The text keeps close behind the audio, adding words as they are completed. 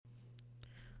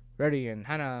Ready and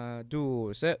Hana,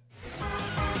 do, set.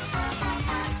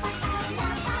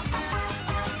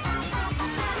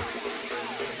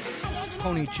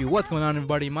 Konnichiwa, what's going on,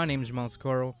 everybody? My name is Jamal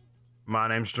Socorro. My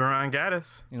name's Duran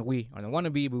Gaddis. And we are the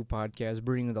Wannabe Boo Podcast,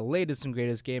 bringing you the latest and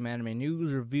greatest game anime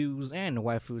news, reviews, and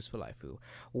waifus for life.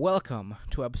 Welcome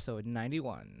to episode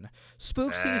 91.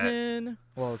 Spook season!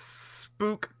 Well,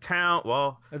 Spook Town.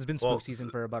 Well, it's been spook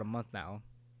season for about a month now.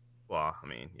 Well, I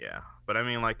mean, yeah. But I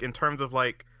mean, like, in terms of,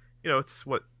 like, it's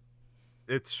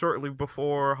shortly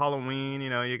before Halloween.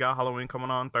 You know, you got Halloween coming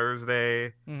on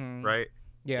Thursday, right?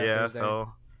 Yeah, Thursday.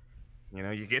 So,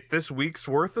 you get this week's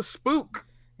worth of spook.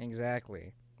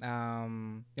 Exactly.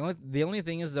 The only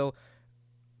thing is, though,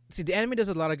 see, the anime does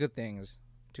a lot of good things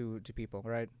to people,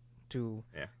 right? To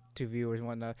viewers and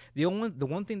whatnot. The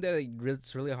one thing that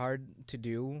it's really hard to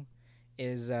do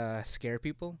is scare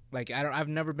people. Like, I've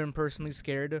never been personally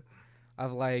scared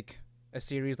of like a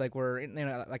series like how.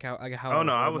 Oh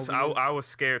no, I was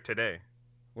scared today.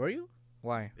 Were you?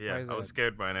 Why? Yeah, Why is I was that?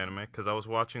 scared by an anime because I was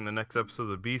watching the next episode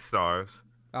of Beastars.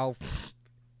 Oh.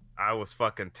 I was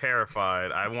fucking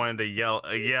terrified. I wanted to yell,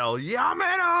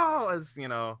 Yameno! As,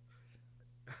 God,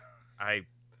 I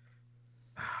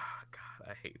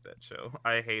hate that show.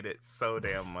 I hate it so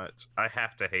damn much. I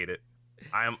have to hate it.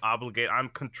 I'm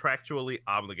contractually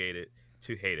obligated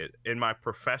to hate it. In my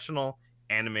professional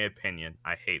anime opinion,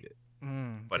 I hate it.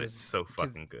 But it's so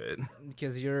fucking good.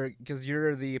 Because you're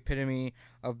the epitome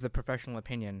of the professional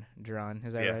opinion, Duran.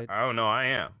 Is that right? Oh no, I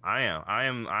am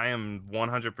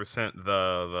 100%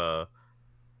 the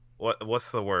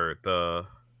what's the word? The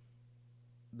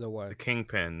what? The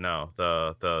kingpin. No,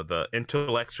 the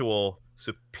intellectual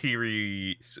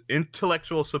superior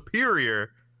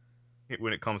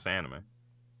when it comes to anime.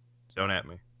 Don't at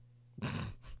me.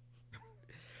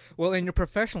 Well, in your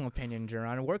professional opinion,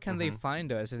 Duran, where can they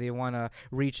find us if they want to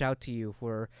reach out to you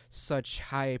for such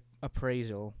high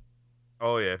appraisal?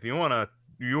 Oh yeah, if you want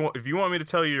me to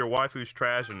tell you your waifu's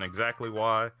trash and exactly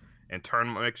why, and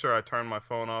make sure I turn my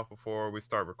phone off before we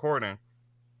start recording,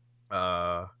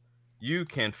 you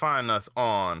can find us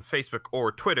on Facebook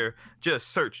or Twitter. Just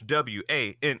search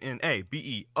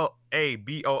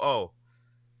WANNABEOABOO.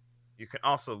 You can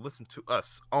also listen to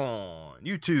us on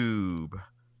YouTube,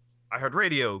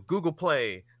 iHeartRadio, Google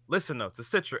Play, Listen Notes, the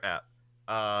Stitcher app,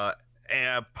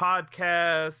 and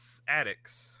Podcast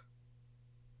Addicts,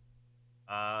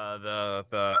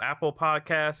 the Apple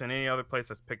Podcast, and any other place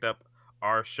that's picked up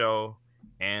our show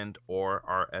and or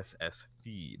RSS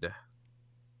feed.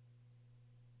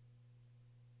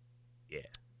 Yeah.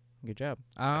 Good job.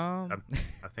 I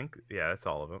think that's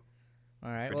all of them. All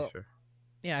right. Pretty sure.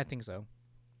 Yeah, I think so.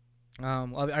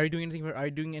 Are you doing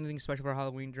anything special for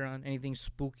Halloween, Duran? Anything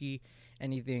spooky?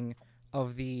 Anything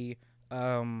of the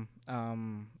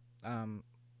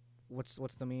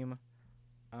what's the meme?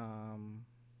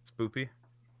 Spoopy?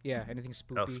 Yeah, anything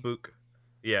spooky? Oh, spook.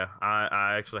 Yeah,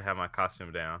 I actually have my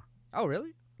costume down. Oh,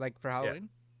 really? Like for Halloween?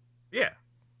 Yeah.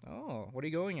 Oh, what are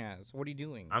you going as? What are you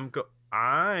doing? I'm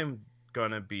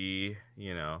gonna be,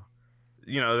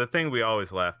 the thing we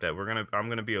always laughed at. I'm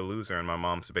gonna be a loser in my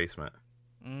mom's basement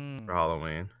for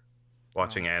Halloween,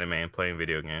 watching anime and playing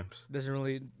video games. I don't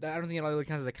think it really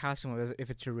counts as a costume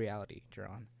if it's your reality,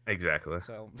 Duran. Exactly.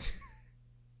 So,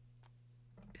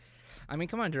 I mean,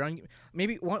 come on, Duran.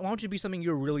 Maybe why don't you be something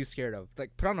you're really scared of?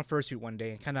 Like, put on a fursuit one day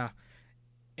and kind of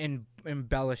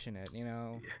embellish in it,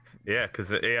 Yeah,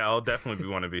 because I'll definitely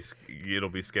it'll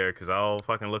be scared because I'll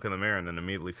fucking look in the mirror and then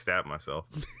immediately stab myself.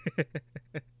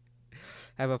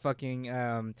 Have a fucking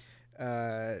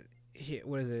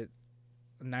what is it?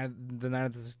 The night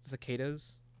of the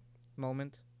cicadas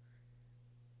moment.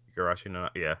 Igarashi no,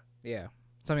 yeah. Yeah,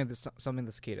 something the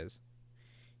cicadas.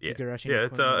 Yeah, Igarashi yeah.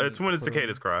 no It's when the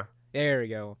cicadas cry. There we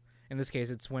go. In this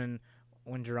case, it's when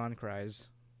Duran cries,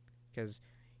 because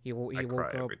he woke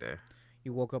up every day. He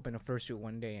woke up in a fursuit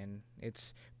one day, and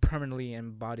it's permanently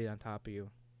embodied on top of you.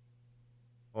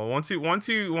 Well, once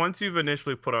you've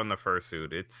initially put on the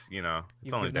fursuit, it's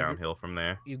it's only downhill from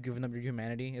there. You've given up your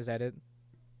humanity. Is that it?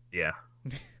 Yeah.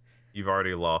 You've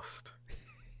already lost.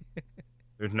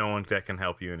 There's no one that can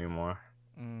help you anymore.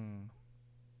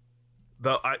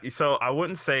 Though, I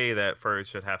wouldn't say that furries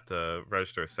should have to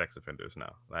register as sex offenders. No,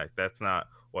 like that's not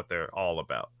what they're all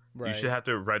about. Right. You should have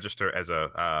to register as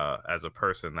a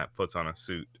person that puts on a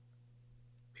suit.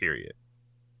 Period.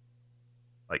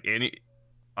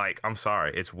 I'm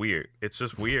sorry, it's weird. It's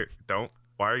just weird.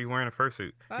 Why are you wearing a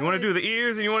fursuit? You want to do the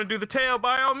ears and you want to do the tail?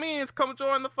 By all means, come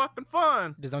join the fucking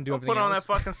fun. Just don't do everything put on else.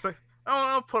 that fucking.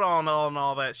 Don't put on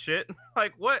all that shit.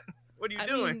 Like what? What are you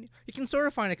doing? Mean, you can sort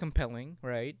of find it compelling,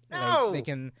 right? No. Like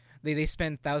they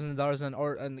spend thousands of dollars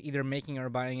on either making or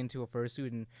buying into a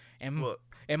fursuit and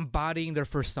embodying their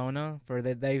persona for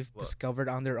that they've discovered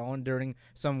on their own during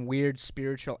some weird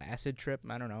spiritual acid trip.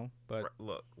 I don't know, but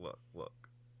look.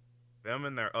 Them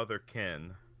and their other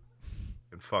kin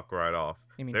can fuck right off.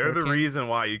 They're the reason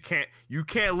why you can't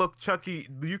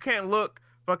look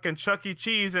fucking Chuck E.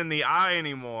 Cheese in the eye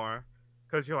anymore,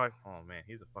 because you're like, oh man,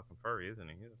 he's a fucking furry, isn't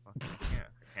he? He's a fucking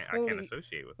I can't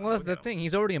associate with him. Well, that's the thing.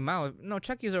 He's already a mouse. No,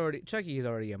 Chucky's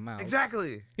already a mouse.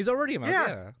 Exactly. He's already a mouse.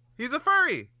 Yeah. He's a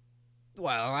furry.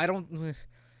 Well, I don't.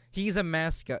 He's a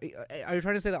mascot. Are you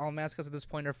trying to say that all mascots at this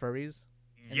point are furries?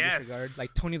 Yes.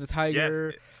 Like Tony the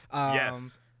Tiger.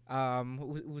 Yes.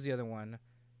 Who's the other one?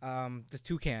 The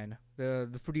toucan.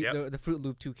 The Fruit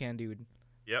Loop toucan dude.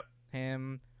 Yep.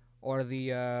 Him. Or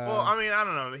the well, I mean, I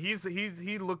don't know.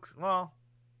 He looks well.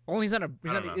 Only he's not a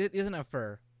isn't a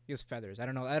fur. He has feathers. I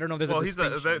don't know. If there's a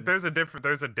distinction.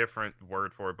 There's a different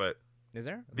word for it, but is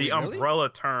there? The umbrella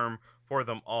term for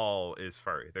them all is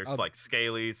furry. There's like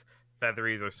scalies,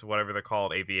 featheries, or whatever they're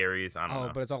called, aviaries. I don't know.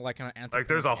 Oh, but it's all like kind of like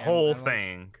there's a whole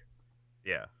thing.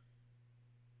 Yeah.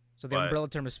 So the umbrella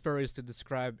term is furries to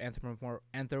describe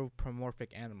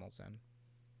anthropomorphic animals. Then.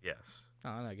 Yes.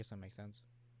 Oh, I guess that makes sense.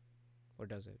 Or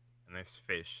does it? And there's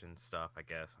fish and stuff, I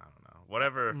guess. I don't know.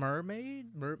 Whatever.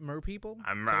 Mermaid? Mer people?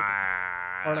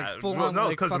 Or like full on. No,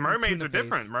 because mermaids are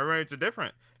different. Mermaids are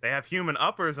different. They have human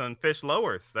uppers and fish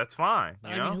lowers. That's fine.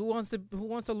 You know? I mean, who wants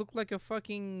to look like a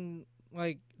fucking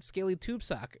like scaly tube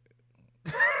sock?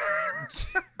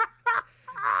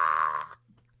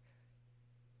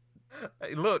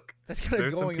 Hey, look. That's kind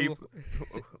of going. People,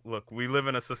 look, we live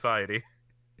in a society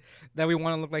that we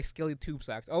want to look like scaly tube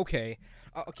socks. Okay.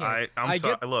 Okay. I'm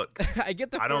sorry. Look, I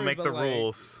get the. I don't make the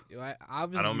rules. I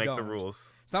don't make the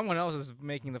rules. Someone else is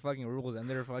making the fucking rules, and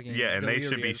they're fucking. Yeah, and delirious.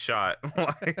 they should be shot.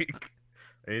 Like,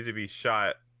 they need to be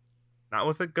shot, not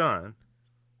with a gun.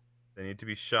 They need to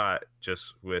be shot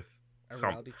just with some.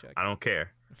 Reality check. I don't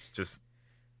care.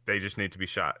 They just need to be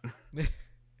shot.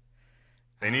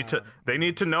 They need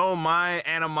to know my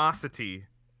animosity.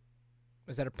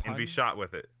 Is that a pun? And be shot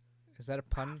with it. Is that a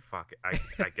pun? Fuck it.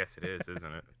 I guess it is, isn't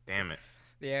it? Damn it.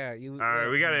 Yeah, you. All right,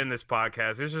 we gotta end this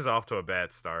podcast. It's just off to a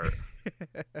bad start.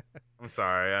 I'm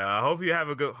sorry. I hope you have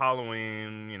a good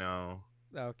Halloween. You know.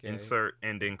 Okay. Insert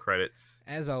ending credits.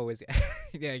 As always.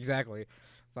 Yeah, exactly.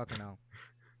 Fucking hell.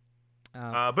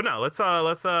 But no, let's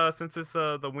since it's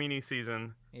the weenie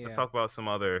season, let's talk about some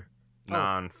other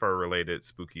non-fur related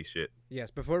spooky shit. Yes.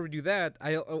 Before we do that,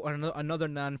 another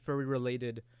non-furry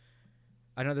related.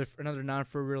 Another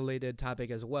non-furry related topic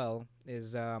as well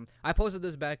is I posted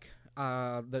this back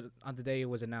on the day it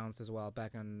was announced as well,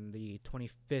 back on the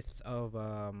 25th of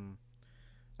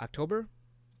October.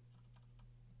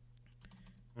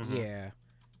 Mm-hmm. Yeah.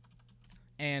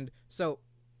 And so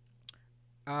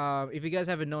if you guys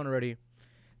haven't known already,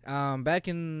 back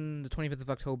in the 25th of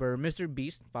October, Mr.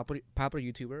 Beast, popular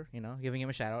YouTuber, you know, giving him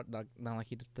a shout out, not like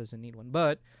he doesn't need one,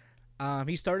 but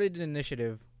he started an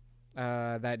initiative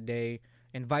that day,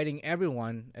 inviting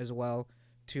everyone as well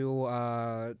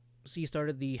to he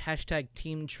started the hashtag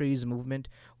Team Trees movement,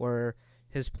 where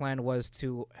his plan was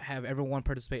to have everyone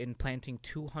participate in planting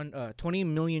 20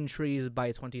 million trees by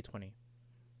 2020.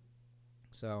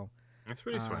 So that's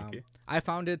pretty swanky. I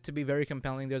found it to be very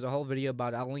compelling. There's a whole video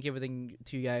about it. I'll link everything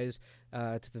to you guys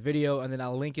to the video, and then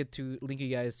I'll link you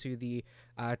guys to the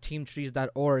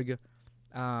teamtrees.org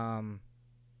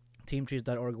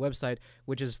teamtrees.org website,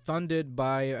 which is funded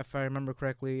by, if I remember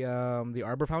correctly, the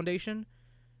Arbor Foundation.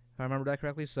 If I remember that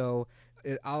correctly. So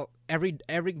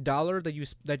every dollar that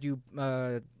you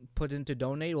put in to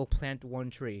donate will plant one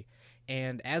tree.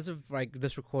 And as of like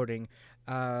this recording,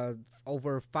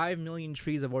 over 5 million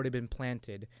trees have already been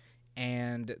planted,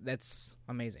 and that's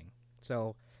amazing.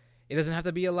 So it doesn't have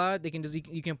to be a lot.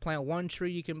 You can plant one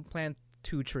tree. You can plant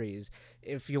 2 trees.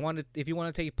 If you want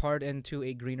to take part into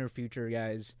a greener future,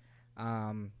 guys,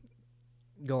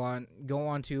 go on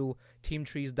to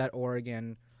teamtrees.org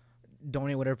and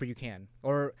donate whatever you can.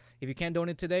 Or if you can't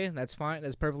donate today, that's fine.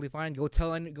 That's perfectly fine. Go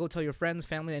tell your friends,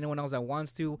 family, anyone else that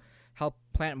wants to help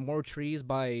plant more trees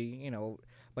by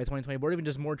 2020, or even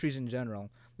just more trees in general.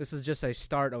 This is just a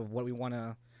start of what we want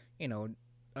to,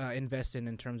 invest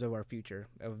in terms of our future,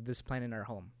 of this planet in our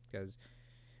home, because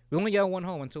we only got one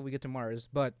home until we get to Mars.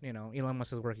 But Elon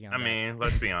Musk is working on that. I mean,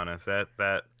 let's be honest.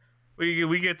 That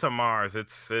we get to Mars,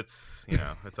 it's it's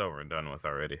over and done with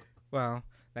already. Well,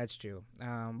 that's true.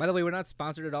 By the way, we're not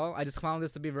sponsored at all. I just found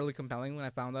this to be really compelling when I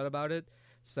found out about it.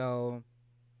 So,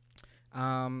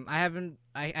 I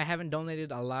haven't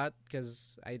donated a lot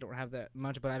because I don't have that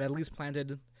much, but I've at least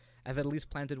planted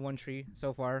one tree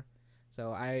so far.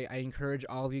 So I encourage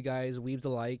all of you guys, weebs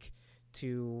alike,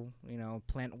 to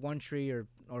plant one tree or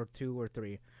two or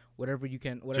three, whatever you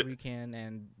can,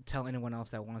 and tell anyone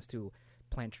else that wants to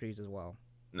plant trees as well.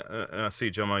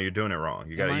 See, Jomo, you're doing it wrong.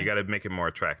 You got to make it more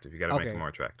attractive. You got to make it more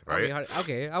attractive, right?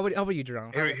 Okay. How about you,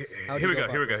 Jerome? Here we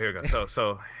go.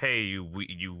 So hey, you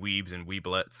weebs and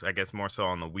weeblets. I guess more so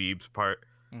on the weebs part.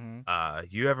 Mm-hmm.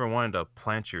 You ever wanted to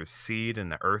plant your seed in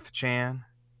the Earth Chan?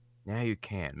 Now you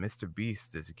can. Mr.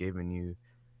 Beast is giving you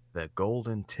the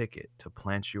golden ticket to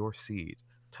plant your seed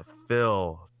to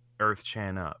fill Earth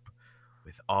Chan up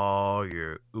with all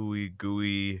your ooey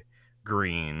gooey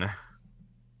green.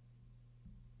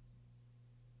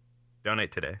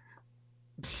 Donate today.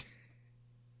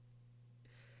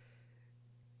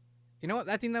 You know what?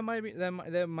 I think that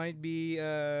might be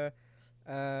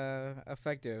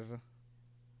effective.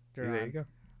 There you go.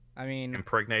 I mean,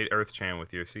 impregnate Earth Chan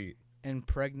with your seed.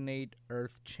 Impregnate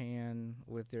Earth Chan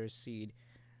with their seed.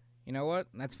 You know what?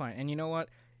 That's fine. And you know what?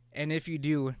 And if you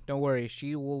do, don't worry.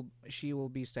 She will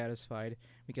be satisfied,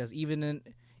 because even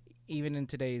in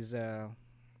today's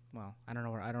well, I don't know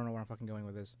where I'm fucking going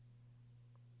with this.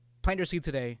 Plant your seed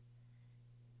today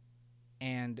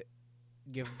and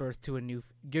give birth to a new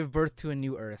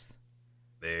Earth.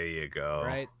 There you go.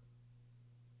 Right?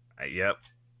 Yep.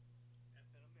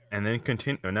 And then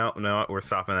continue. No, we're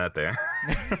stopping that there.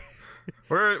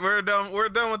 we're done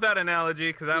with that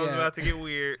analogy, because that was about to get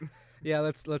weird. Yeah,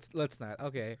 let's not.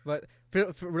 Okay, but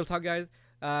for real talk, guys,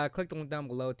 click the link down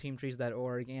below,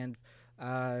 teamtrees.org, and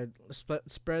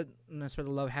spread the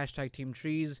love,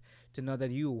 #TeamTrees, to know that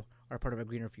you are part of a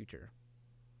greener future.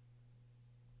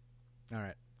 All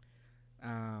right.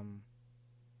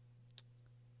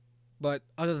 But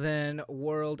other than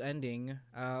world ending,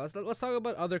 let's talk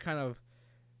about other kind of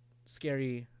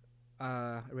scary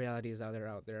realities out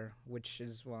there, which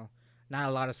is, well, not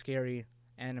a lot of scary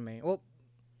anime. Well,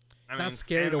 it's not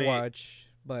scary to watch,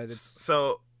 but it's...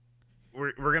 So,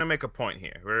 we're gonna make a point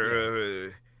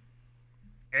here.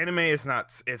 Anime is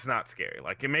not scary.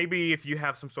 Like, it may be if you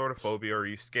have some sort of phobia or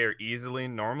you scare easily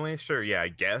normally, sure, yeah, I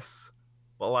guess.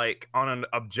 But, like,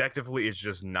 objectively, it's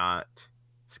just not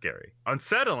scary.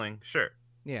 Unsettling, sure.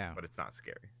 Yeah. But it's not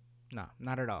scary. No,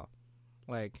 not at all.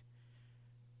 Like,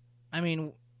 I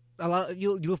mean,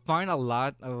 you'll find a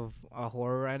lot of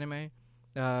horror anime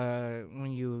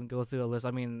when you go through a list.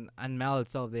 I mean, on Mal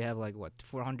itself, they have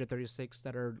 436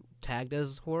 that are tagged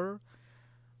as horror,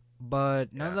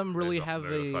 but none of them really have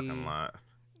a fucking lot.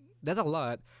 That's a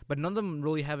lot, but none of them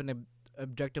really have an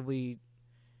objectively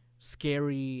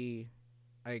scary,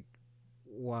 like,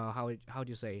 wow, how do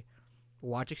you say,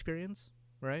 watch experience,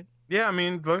 right? Yeah, I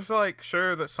mean, there's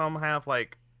sure that some have I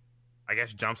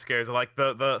guess jump scares,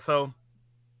 so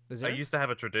I used to have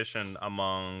a tradition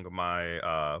among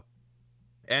my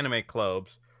anime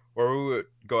clubs where we would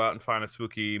go out and find a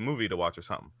spooky movie to watch or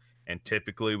something. And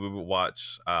typically we would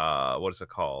watch what is it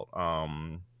called?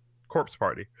 Corpse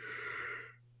Party.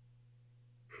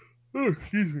 Oh,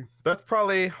 excuse me. That's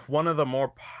probably one of the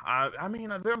more I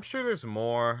mean, I'm sure there's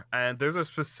more, and there's a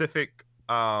specific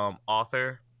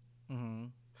author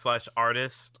 /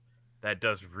 artist that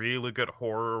does really good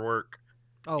horror work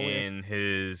in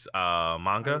his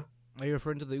manga. Are you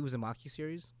referring to the Uzumaki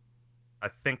series? I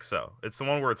think so. It's the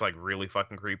one where it's really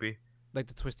fucking creepy. Like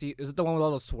the twisty... Is it the one with all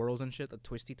the swirls and shit? The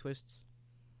twisty twists?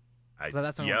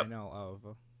 That's the one I know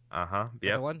of. Uh-huh.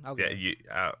 Yeah. The one? Okay.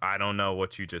 Yeah, I don't know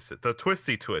what you just said. The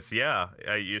twisty twist. Yeah.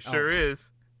 It sure is.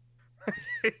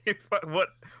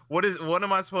 What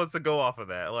am I supposed to go off of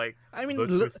that? I mean, the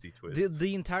twisty twist.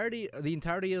 The entirety of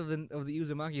the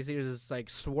Uzumaki series is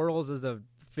swirls as a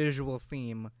visual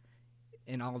theme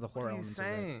in all the horror elements of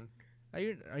it.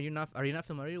 Are you not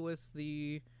familiar with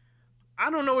the... I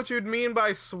don't know what you'd mean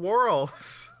by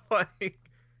swirls. Give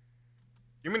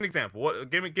me an example.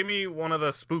 What? Give me one of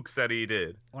the spooks that he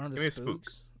did. One of the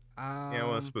spooks? Yeah,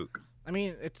 one spook. I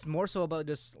mean, it's more so about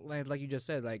just like you just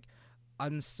said,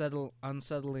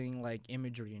 unsettling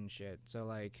imagery and shit. So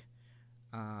I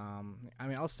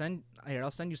mean, I'll send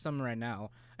you some right now.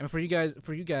 I mean, for you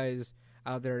guys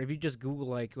out there, if you just Google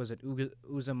was it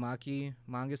Uzumaki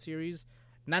manga series,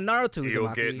 not Naruto Uzumaki.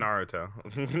 You'll get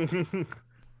Naruto.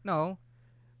 No.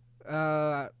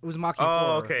 Uzumaki.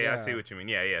 Oh, okay. Yeah. I see what you mean.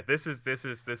 Yeah. This is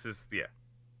yeah.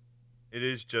 It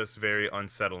is just very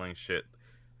unsettling shit.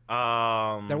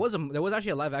 There was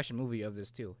actually a live action movie of this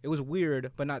too. It was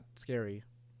weird, but not scary.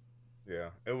 Yeah,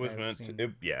 it was meant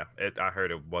to. I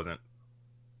heard it wasn't.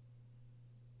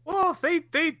 Well, they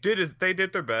did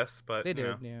their best, but they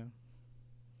did, yeah.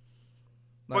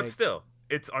 But still,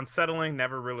 it's unsettling.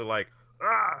 Never really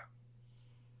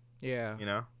Yeah.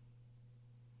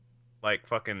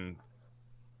 Fucking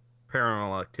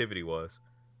Paranormal Activity was.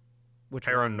 Which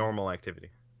Paranormal Activity.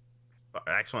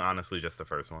 Actually, honestly, just the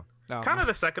first one. Oh. Kind of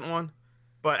the second one,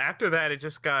 but after that, it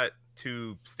just got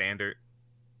too standard.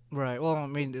 Right. Well, I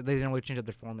mean, they didn't really change up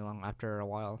their formula after a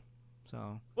while,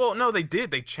 so. Well, no, they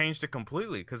did. They changed it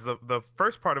completely because the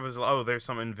first part of it was, oh, there's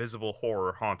some invisible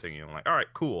horror haunting you. I'm like, all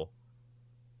right, cool.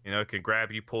 You know, it can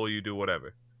grab you, pull you, do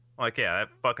whatever. I'm like, yeah, that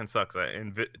fucking sucks.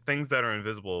 Things that are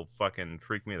invisible fucking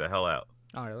freak me the hell out.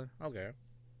 Oh, really? Okay.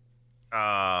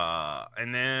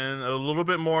 And then a little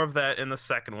bit more of that in the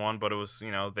second one, but it was,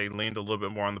 you know, they leaned a little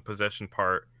bit more on the possession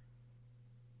part.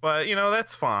 But, you know,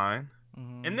 that's fine.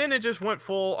 Mm-hmm. And then it just went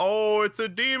full, oh, it's a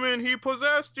demon, he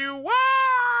possessed you. Wow!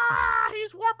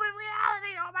 He's warping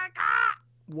reality. Oh my god.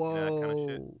 Whoa. Yeah, that kind of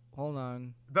shit. Hold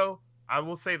on. Though, I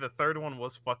will say the third one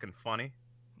was fucking funny.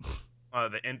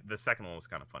 The second one was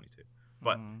kind of funny too.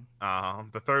 But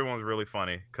the third one was really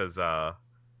funny because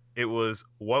it was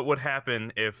what would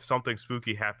happen if something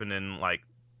spooky happened in like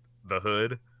the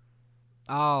hood.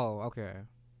 Oh, okay.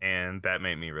 And that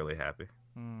made me really happy.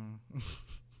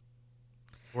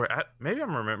 Maybe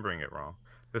I'm remembering it wrong.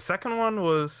 The second one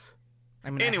was. I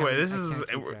mean, anyway,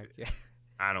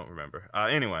 I don't remember.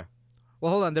 Anyway.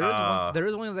 Well, hold on. There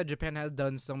is one that Japan has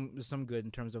done some good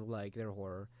in terms of like their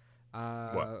horror.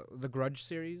 What? The Grudge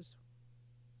series.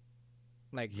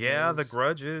 Like The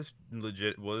Grudge is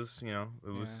legit.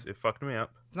 It fucked me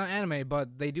up. It's not anime,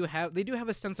 but they do have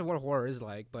a sense of what horror is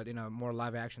like, but in a more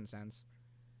live action sense.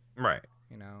 Right.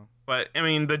 You know. But I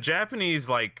mean, the Japanese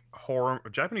horror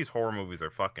movies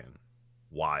are fucking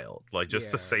wild. Like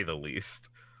just to say the least.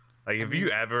 Like if you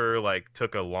ever like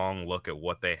took a long look at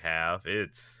what they have,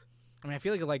 it's. I mean, I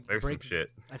feel like it like there's some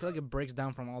shit. I feel like it breaks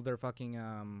down from all their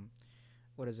fucking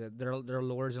what is it? Their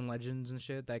lores and legends and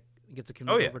shit that gets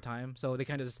accumulated over time. So they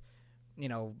kind of just,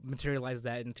 materialize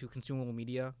that into consumable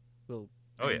media.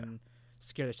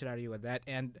 Scare the shit out of you with that.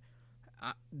 And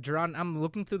Duran, I'm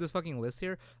looking through this fucking list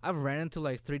here. I've ran into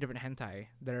like 3 different hentai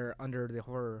that are under the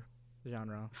horror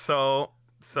genre. So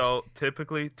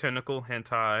typically tentacle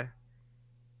hentai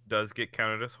does get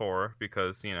counted as horror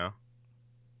because,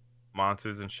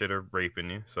 monsters and shit are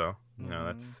raping you. So,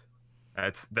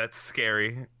 that's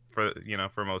scary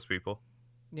for most people.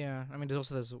 Yeah, I mean there's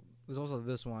also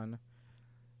this one.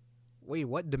 Wait,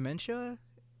 what? Dementia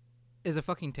is a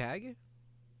fucking tag?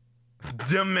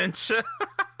 Dementia?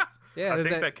 Yeah, I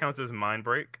think that counts as mind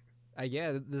break.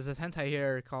 Yeah, there's this hentai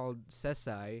here called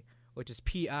Sesai, which is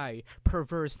PI,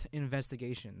 Perverse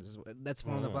Investigations. That's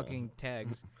one of the fucking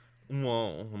tags.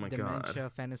 Whoa, oh my Dementia, god. Dementia,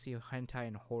 fantasy, hentai,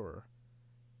 and horror.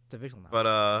 It's a visual novel.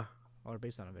 But or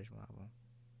based on a visual novel.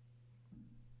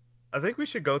 I think we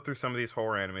should go through some of these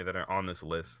horror anime that are on this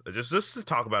list, just to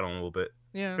talk about them a little bit.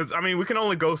 Yeah. Because I mean, we can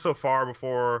only go so far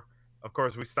before, of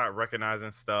course, we start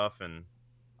recognizing stuff and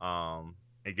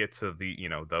it gets to the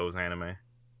those anime.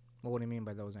 Well, what do you mean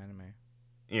by those anime?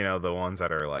 The ones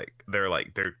that are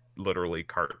they're literally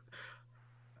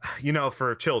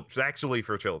for children, actually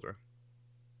for children,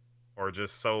 or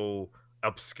just so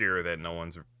obscure that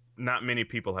not many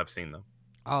people have seen them.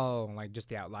 Oh, like just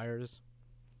the outliers.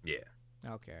 Yeah.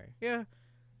 Okay. Yeah.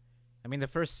 I mean, the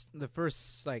first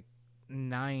like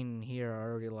 9 here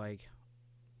are already like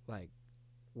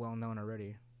well known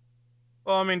already.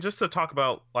 Well, I mean, just to talk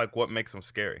about like what makes them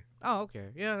scary. Oh, okay.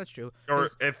 Yeah, that's true. Or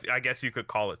if I guess you could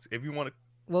call it, if you want to.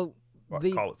 Well,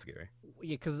 call it scary.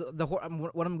 Yeah, because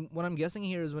what I'm guessing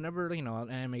here is whenever an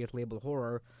anime gets labeled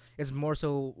horror, it's more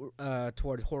so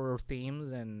towards horror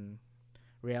themes and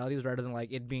realities rather than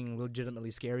like it being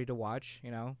legitimately scary to watch.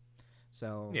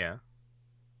 So yeah.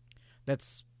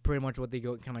 That's pretty much what they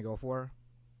kind of go for.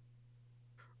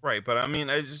 Right, but I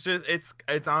mean,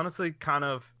 it's honestly kind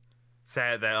of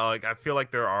sad that I feel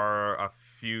like there are a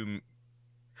few.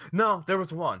 No, there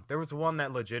was one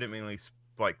that legitimately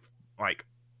like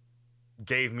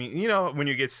gave me. When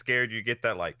you get scared, you get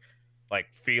that like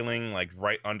feeling like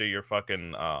right under your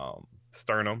fucking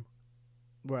sternum.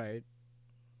 Right.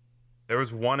 There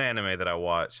was one anime that I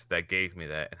watched that gave me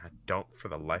that, and for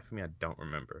the life of me, I don't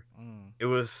remember. It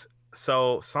was.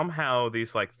 So somehow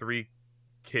these like 3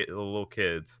 little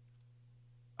kids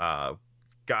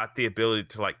got the ability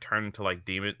to like turn into like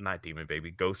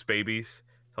ghost babies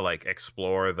to like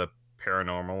explore the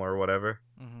paranormal or whatever.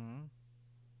 Mm-hmm.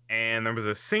 And there was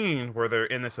a scene where they're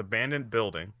in this abandoned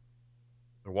building.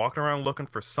 They're walking around looking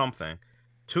for something.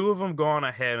 2 of them go on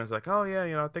ahead and it's like, oh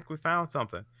yeah, I think we found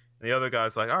something. And the other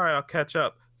guy's like, all right, I'll catch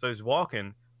up. So he's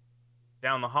walking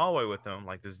down the hallway with them,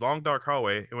 like this long dark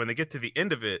hallway. And when they get to the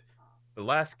end of it, the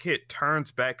last kid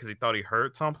turns back because he thought he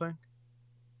heard something.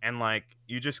 And like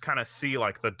you just kind of see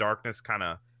like the darkness kind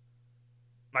of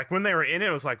like when they were in it,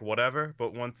 it was like whatever.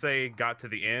 But once they got to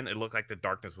the end, it looked like the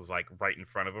darkness was like right in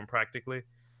front of him practically.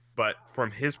 But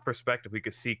from his perspective, we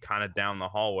could see kind of down the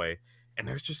hallway, and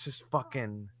there's just this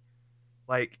fucking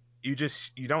like you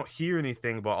don't hear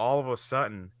anything, but all of a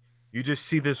sudden you just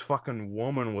see this fucking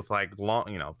woman with like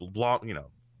long, blonde,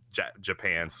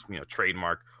 Japan's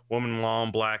trademark woman,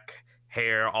 long black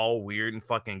hair, all weird and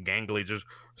fucking gangly, just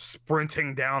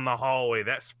sprinting down the hallway.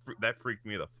 That freaked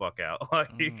me the fuck out.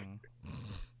 Like,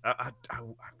 I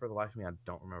for the life of me, I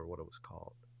don't remember what it was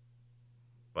called,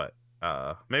 but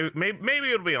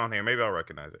maybe it'll be on here. Maybe I'll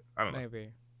recognize it. I don't know.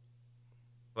 Maybe.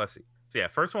 Let's see. So yeah,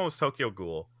 first one was Tokyo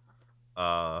Ghoul.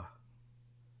 I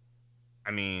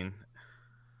mean,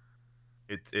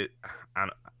 I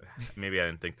don't, maybe I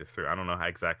didn't think this through. I don't know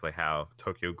exactly how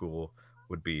Tokyo Ghoul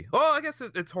would be. Oh, I guess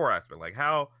it's horror aspect. Like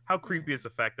how creepy is the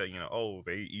fact that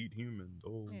they eat humans.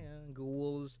 Oh yeah,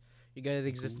 ghouls. You get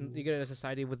a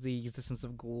society with the existence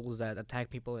of ghouls that attack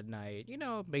people at night.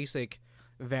 Basic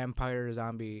vampire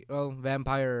zombie. Oh,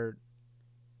 vampire.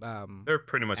 They're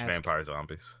pretty much vampire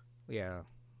zombies. Yeah,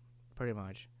 pretty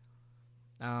much.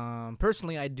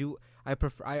 Personally, I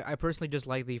personally just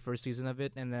like the first season of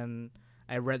it, and then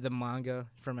I read the manga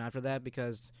from after that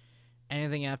because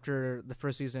anything after the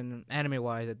first season,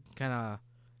 anime-wise, it kind of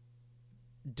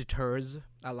deters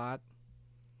a lot.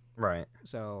 Right.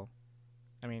 So,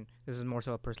 I mean, this is more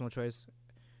so a personal choice.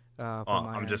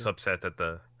 I'm just upset that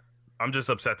the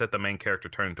main character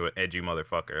turned into an edgy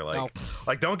motherfucker.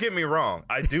 Like, don't get me wrong,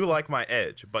 I do like my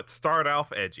edge, but start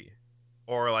off edgy.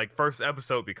 Or like first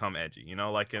episode become edgy,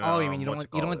 like in. Oh, you mean you don't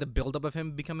want the buildup of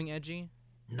him becoming edgy?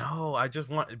 No, I just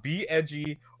want be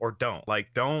edgy or don't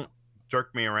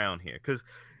jerk me around here. Because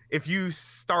if you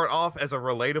start off as a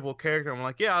relatable character, I'm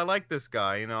like, yeah, I like this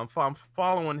guy. I'm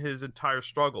following his entire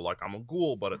struggle. Like I'm a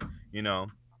ghoul, but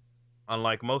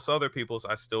unlike most other people's,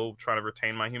 I still try to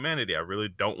retain my humanity. I really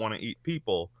don't want to eat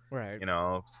people. Right.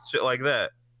 Shit like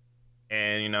that.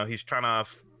 And he's trying to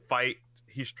fight.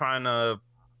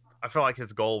 I feel like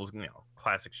his goal was,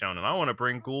 classic shonen. I want to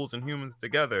bring ghouls and humans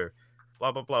together,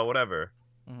 blah blah blah, whatever.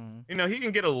 Mm-hmm. He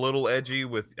can get a little edgy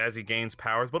as he gains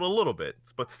powers, but a little bit,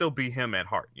 but still be him at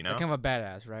heart. Like kind of a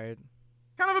badass, right?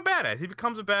 Kind of a badass. He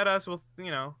becomes a badass with,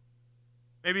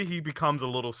 maybe he becomes a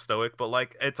little stoic, but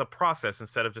like it's a process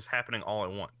instead of just happening all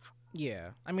at once. Yeah,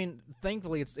 I mean,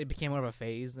 thankfully it became more of a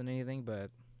phase than anything,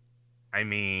 but I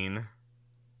mean,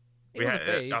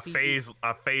 a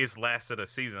phase lasted a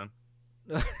season.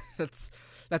 that's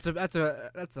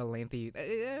a lengthy.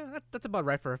 That's about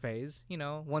right for a phase.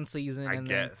 1 season, and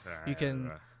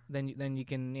then you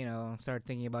can start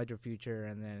thinking about your future,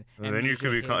 and then you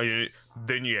can become.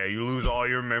 You lose all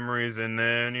your memories, and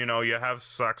then you have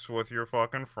sex with your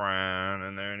fucking friend,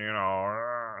 and then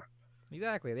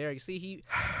Exactly. There you see he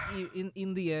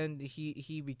in the end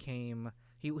he became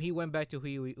he went back to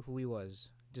who he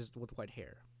was, just with white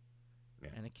hair,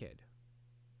 and a kid,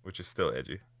 which is still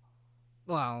edgy.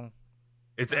 Well,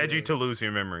 it's edgy to lose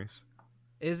your memories.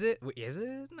 Is it? Is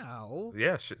it? No.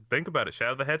 Yeah, think about it.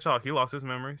 Shadow the Hedgehog, he lost his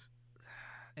memeries.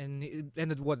 And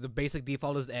what the basic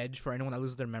default is edge for anyone that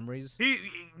loses their memories?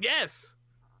 Yes.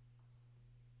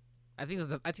 I think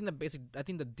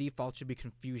the default should be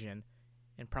confusion,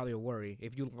 and probably a worry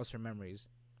if you lost your memories.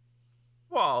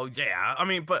 Well, yeah. I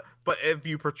mean, but if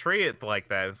you portray it like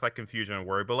that, it's like confusion and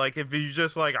worry. But like if you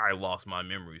just like, I lost my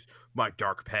memories, my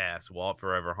dark past will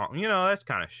forever haunt. That's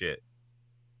kind of shit.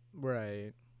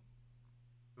 Right.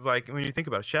 It's like when you think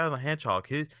about it, Shadow the Hedgehog,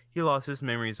 he lost his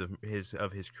memories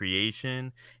of his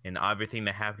creation and everything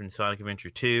that happened in Sonic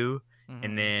Adventure 2. Mm-hmm.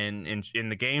 And then in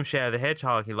the game Shadow the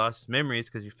Hedgehog, he lost his memories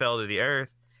because he fell to the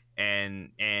earth, and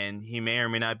he may or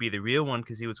may not be the real one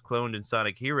because he was cloned in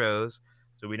Sonic Heroes.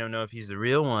 So we don't know if he's the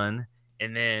real one.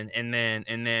 And then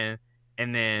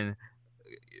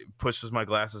pushes my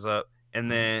glasses up. And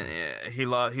then he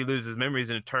loses memories,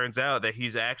 and it turns out that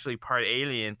he's actually part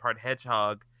alien, part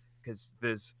hedgehog, because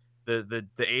there's the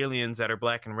aliens that are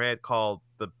black and red called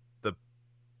the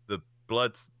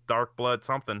dark blood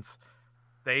somethings.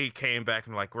 They came back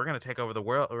and were like, we're gonna take over the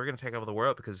world. We're gonna take over the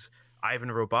world because Ivan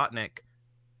Robotnik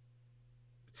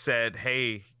said,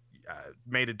 hey,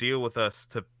 made a deal with us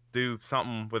to do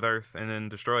something with Earth and then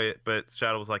destroy it. But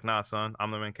Shadow was like, nah, son,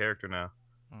 I'm the main character now.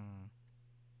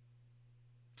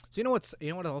 So you know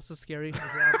what else is scary?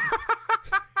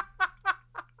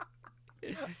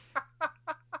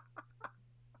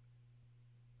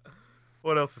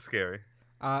 What else is scary?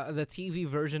 The TV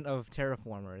version of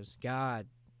Terraformers. God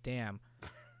damn.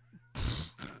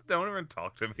 Don't even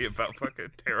talk to me about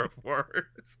fucking Terraformers.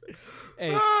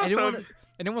 Hey,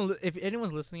 if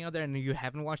anyone's listening out there and you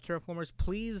haven't watched Terraformers,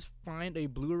 please find a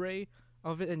Blu-ray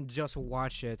of it and just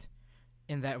watch it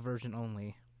in that version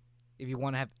only. If you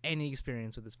want to have any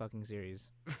experience with this fucking series.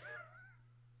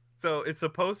 So it's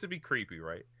supposed to be creepy,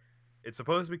 right? It's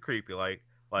supposed to be creepy. Like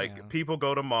people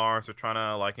go to Mars, or trying to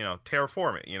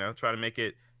terraform it, try to make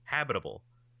it habitable.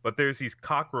 But there's these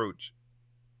cockroach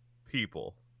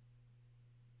people,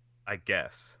 I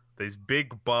guess. These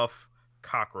big buff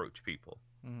cockroach people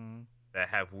that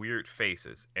have weird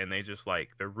faces, and they just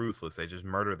they're ruthless. They just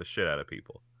murder the shit out of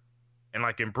people, and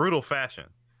in brutal fashion,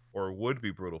 or would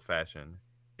be brutal fashion,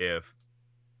 if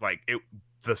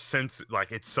it's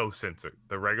so censored.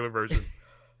 The regular version,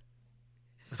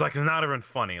 it's not even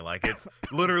funny. It's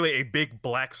literally a big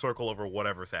black circle over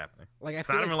whatever's happening. It's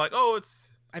not even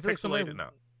it's. I feel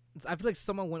like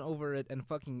someone went over it and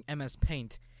fucking MS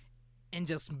Paint, and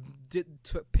just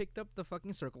picked up the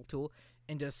fucking circle tool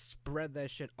and just spread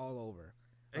that shit all over.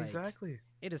 Exactly.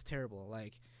 It is terrible.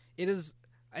 It's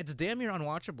damn near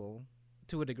unwatchable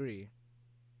to a degree.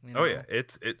 Oh yeah,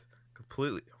 it's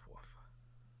completely.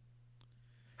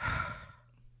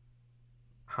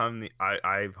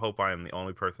 I hope I am the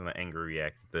only person that angry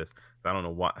reacts to this. I don't know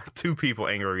why 2 people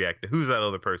angry reacted. Who's that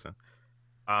other person?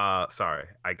 Sorry,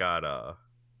 I got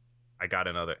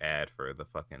another ad for the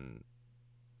fucking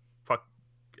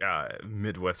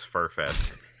Midwest Fur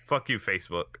Fest. Fuck you,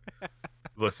 Facebook.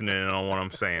 Listening in on what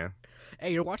I'm saying.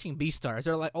 Hey, you're watching Beastars.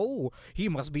 They're like, oh, he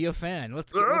must be a fan. Look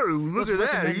at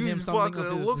that. He's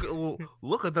fucking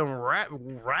look at them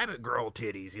rabbit girl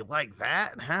titties. You like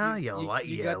that, huh? You like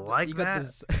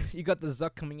that? You got the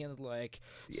Zuck coming in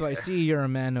so I see you're a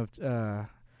man of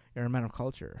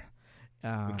culture.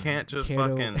 We can't just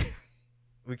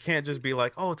we can't just be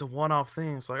like, oh, it's a one-off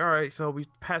thing. It's all right, so we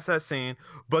pass that scene,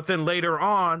 but then later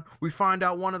on we find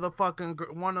out one of the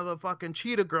fucking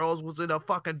cheetah girls was in a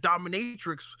fucking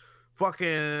dominatrix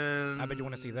fucking I bet you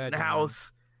want to see that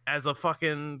house as a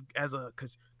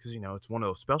because it's one of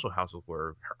those special houses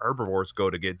where herbivores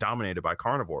go to get dominated by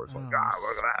carnivores. Look at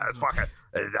that.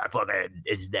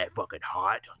 Isn't that fucking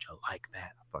hot? Don't you like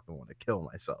that? I fucking want to kill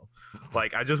myself.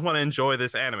 I just want to enjoy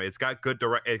this anime. It's got good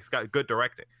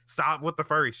directing. Stop with the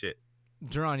furry shit.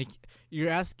 Duran,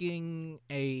 you're asking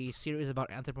a series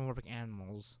about anthropomorphic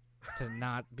animals to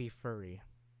not be furry.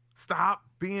 Stop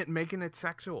making it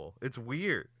sexual. It's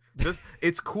weird.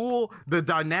 It's cool. The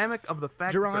dynamic of the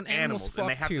fact that they're animals and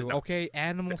they have to know. Okay,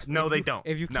 animals. No, they don't.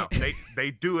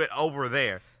 They do it over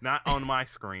there, not on my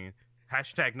screen.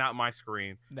 Hashtag not my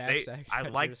screen. I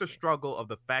like the struggle of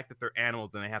the fact that they're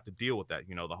animals and they have to deal with that.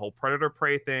 The whole predator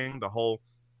prey thing. The whole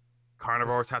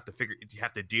carnivores have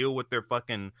to deal with their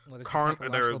fucking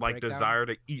their desire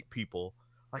to eat people.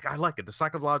 I like it. The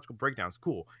psychological breakdown is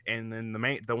cool. And then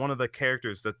the one of the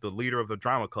characters that the leader of the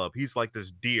drama club, he's like this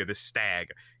deer, this stag.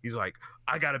 He's like,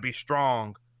 I gotta be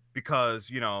strong because,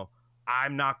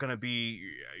 I'm not gonna be,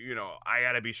 I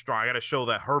gotta be strong. I gotta show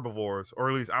that herbivores, or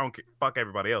at least I don't care, fuck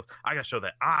everybody else. I gotta show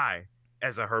that I,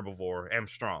 as a herbivore, am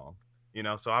strong.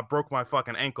 So I broke my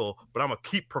fucking ankle, but I'm gonna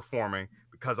keep performing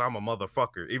because I'm a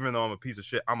motherfucker. Even though I'm a piece of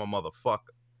shit, I'm a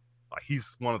motherfucker.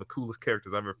 He's one of the coolest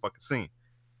characters I've ever fucking seen.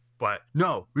 But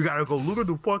no, we gotta go look at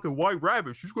the fucking white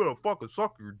rabbit. She's gonna fucking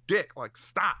suck your dick.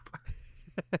 Stop.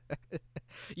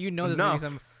 There's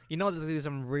gonna be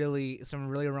some really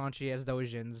raunchy ass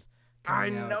doujins. I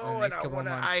know it.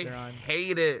 I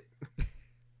hate it.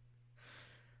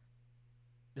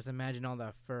 Just imagine all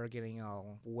that fur getting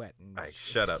all wet and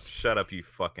shut up, you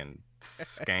fucking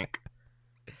skank.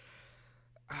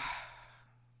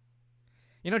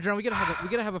 John, we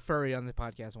gotta have a furry on the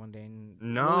podcast one day and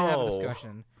really have a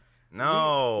discussion.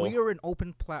 No, we are an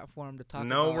open platform to talk.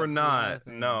 No, we're not.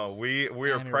 No, we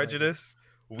are prejudiced.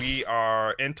 We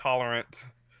are intolerant.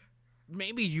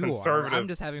 Maybe you are. I'm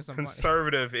just having some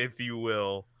conservative, if you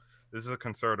will. This is a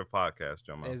conservative podcast,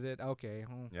 Jomo. Is it? Okay.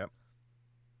 Yep.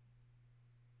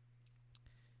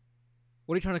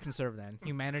 What are you trying to conserve then?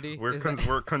 Humanity? We're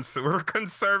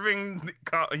conserving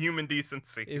human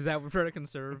decency. Is that what we're trying to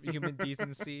conserve? Human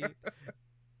decency?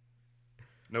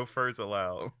 No furs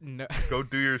allowed. No. Go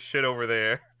do your shit over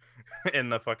there in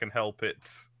the fucking hell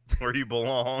pits where you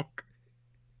belong.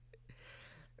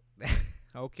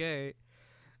 Okay.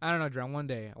 I don't know, John. One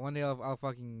day I'll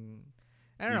fucking.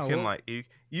 I don't know.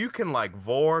 You can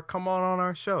Vor come on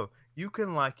our show. You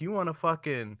want to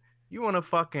fucking. How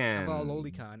about a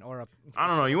lolicon or a. I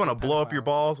don't know. You want to blow up your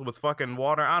balls with fucking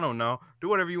water? I don't know. Do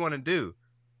whatever you want to do.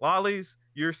 Lollies,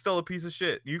 you're still a piece of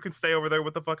shit. You can stay over there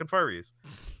with the fucking furries.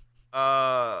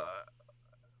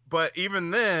 But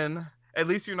even then, at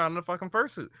least you're not in a fucking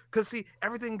fursuit. Cause see,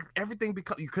 everything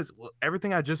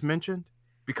I just mentioned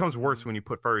becomes worse when you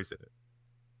put furries in it.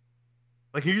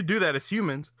 You do that as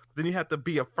humans, then you have to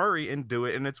be a furry and do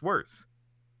it, and it's worse.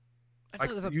 I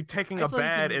feel Like you taking a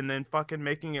bad and then fucking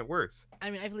making it worse. I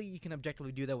mean, I feel like you can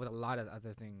objectively do that with a lot of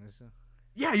other things.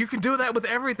 Yeah, you can do that with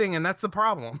everything, and that's the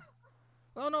problem.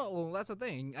 Oh no, well that's the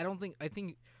thing. I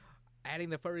think adding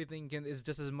the furry thing is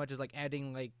just as much as like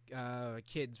adding like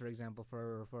kids, for example,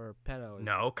 for pedos.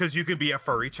 No, because you can be a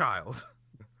furry child.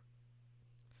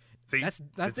 See, that's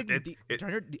thinking deep.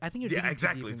 I think you're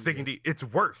exactly. It's thinking deep. It's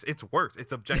worse. It's worse.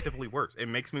 It's objectively worse. It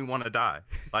makes me want to die.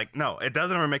 Like, no, it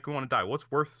doesn't ever make me want to die.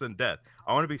 What's worse than death?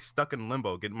 I want to be stuck in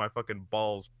limbo, getting my fucking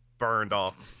balls burned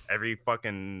off every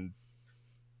fucking.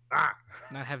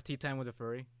 Not have tea time with a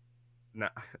furry. No,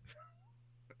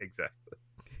 exactly.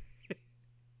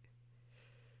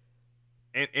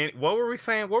 and what were we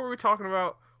saying? What were we talking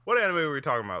about? What anime were we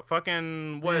talking about?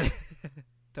 Fucking what?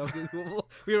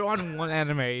 We were on one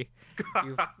anime.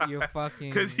 You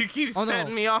fucking. Because you keep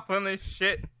setting me off on this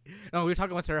shit. No, we were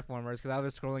talking about Terraformers because I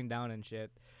was scrolling down and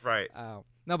shit. Right.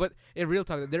 No, but in real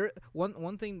talk, there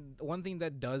one thing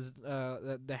that does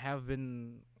that have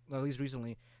been, at least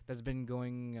recently, that's been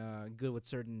going good with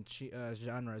certain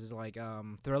genres is like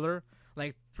thriller.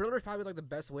 Like thriller is probably like the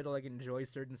best way to like enjoy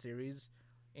certain series.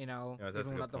 You know,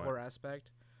 even without the horror aspect.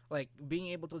 Like being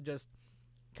able to just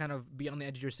kind of be on the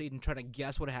edge of your seat and try to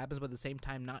guess what happens, but at the same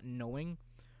time not knowing.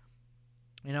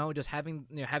 You know, just having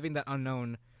that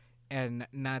unknown and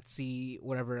not see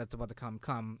whatever that's about to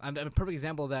come. And a perfect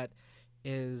example of that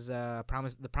is the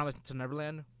Promise to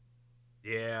Neverland.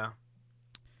 Yeah.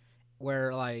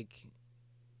 Where like,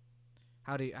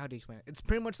 how do you explain it? It's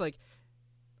pretty much like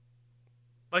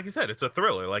you said, it's a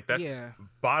thriller. Like that. Yeah.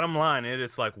 Bottom line,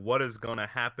 it's like what is gonna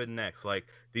happen next? Like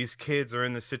these kids are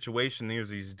in this situation. There's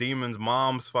these demons.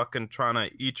 Mom's fucking trying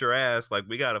to eat your ass. Like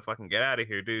we gotta fucking get out of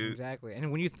here, dude. Exactly.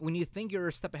 And when you think you're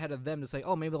a step ahead of them, to say,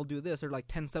 oh, maybe they'll do this, they're like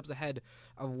 10 steps ahead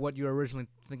of what you were originally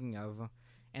thinking of.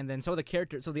 And then the other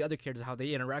characters, how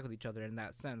they interact with each other in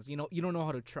that sense. You know, you don't know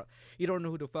how to trust. You don't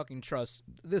know who to fucking trust.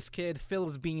 This kid, Phil,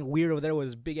 is being weird over there with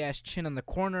his big ass chin in the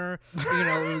corner. You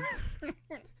know.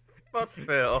 Fuck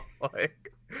Phil.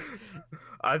 Like,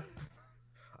 I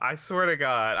swear to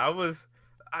God,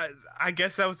 I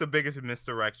guess that was the biggest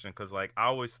misdirection because like I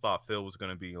always thought Phil was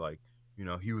gonna be like, you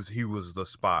know, he was the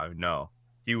spy. No,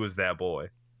 he was that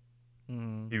boy.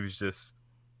 He was just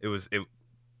it. Is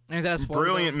that a spoiler,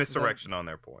 brilliant misdirection on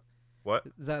their point. What?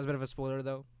 Is that a bit of a spoiler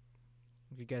though?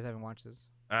 If you guys haven't watched this.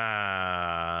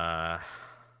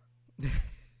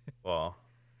 Well,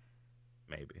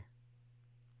 maybe.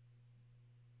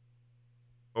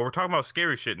 But we're talking about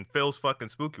scary shit, and Phil's fucking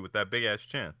spooky with that big ass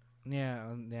chin.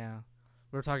 Yeah.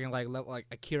 We're talking like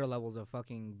Akira levels of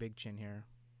fucking big chin here.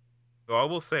 So I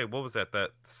will say, what was that?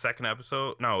 That second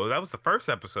episode? No, that was the first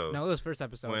episode. No, it was first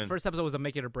episode. The first episode was a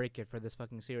make it or break it for this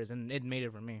fucking series, and it made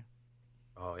it for me.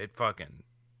 Oh, it fucking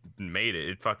made it.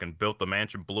 It fucking built the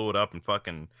mansion, blew it up, and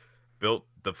fucking built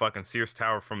the fucking Sears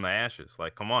Tower from the ashes.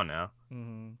 Like, come on now.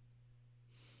 Mm-hmm.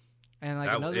 And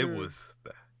like it was.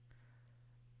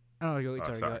 Oh,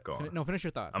 sorry. Go on. No, finish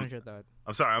your thought. I'm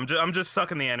sorry. I'm just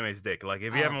sucking the anime's dick. Like,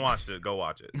 if you haven't watched it, go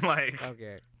watch it. Like,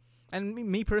 okay. And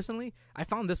me personally, I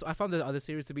found the other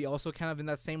series to be also kind of in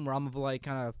that same realm of like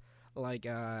kind of like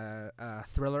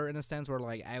thriller in a sense where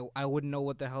like I wouldn't know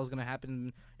what the hell is gonna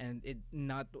happen and it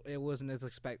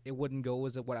wouldn't go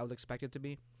as what I would expect it to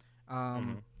be.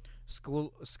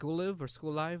 School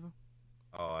Live.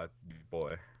 Oh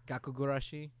boy.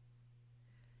 Gakugurashi.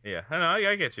 Yeah, I know.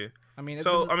 I get you. I mean, this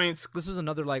was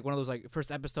another like one of those like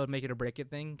first episode make it or break it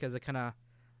thing because it kind of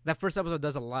that first episode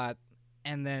does a lot,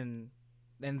 and then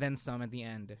some at the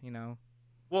end. You know.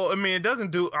 Well, I mean, it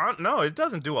doesn't do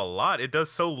a lot. It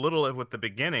does so little with the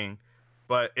beginning,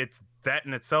 but it's that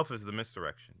in itself is the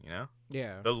misdirection. You know.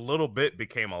 Yeah. The little bit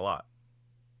became a lot.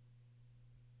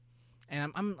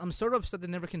 And I'm sort of upset they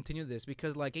never continued this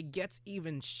because like it gets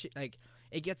even so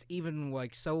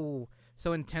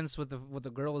intense with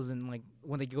the girls and like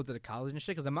when they go to the college and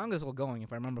shit because the manga's still going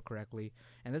if I remember correctly,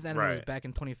 and this anime was back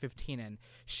in 2015 and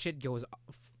shit goes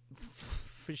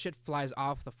shit flies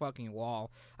off the fucking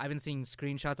wall. I've been seeing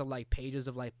screenshots of like pages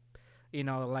of like, you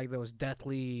know, like those death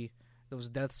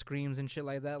screams and shit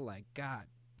like that. Like, god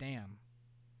damn.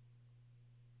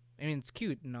 I mean, it's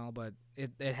cute and all, but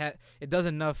it does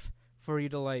enough for you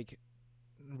to like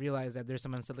realize that there's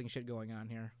some unsettling shit going on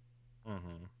here.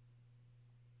 Mm-hmm.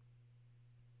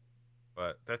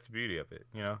 But that's the beauty of it,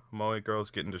 you know. Moe girls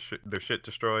getting their shit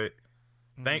destroyed.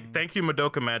 Thank you,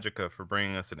 Madoka Magica, for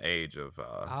bringing us an age of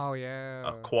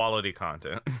quality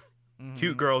content. Mm-hmm.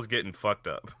 Cute girls getting fucked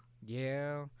up.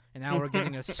 Yeah, and now we're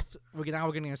getting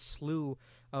a slew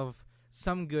of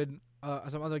some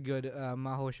other good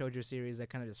Mahou Shoujo series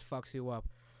that kind of just fucks you up.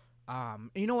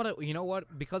 You know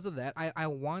what? Because of that, I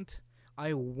want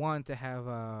I want to have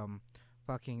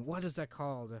fucking what is that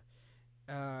called?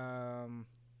 Maho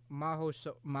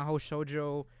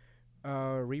Shoujo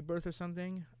Rebirth or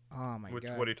something. Oh my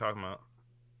god. What are you talking about?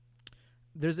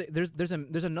 There's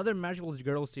another magical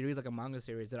girl series, like a manga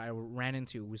series that I ran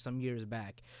into some years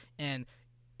back, and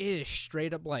it is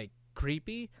straight up like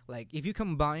creepy. Like if you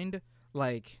combined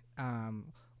like well,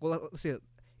 let's see,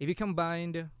 if you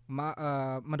combined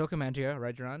Madoka Magica,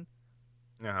 right, John,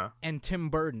 and Tim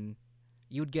Burton,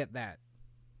 you'd get that.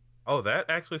 Oh, that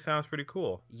actually sounds pretty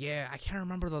cool. Yeah, I can't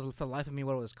remember for the life of me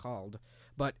what it was called,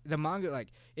 but the manga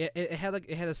it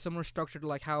had a similar structure to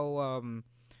like how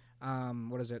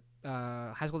what is it?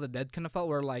 High School of the Dead kind of felt,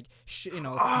 where like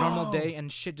normal day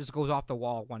and shit just goes off the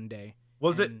wall one day.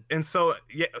 Was it? And so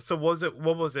yeah, so was it?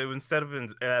 What was it? Instead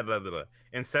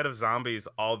of zombies,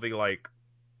 all the like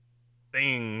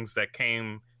things that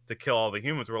came to kill all the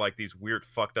humans were like these weird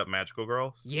fucked up magical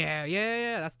girls.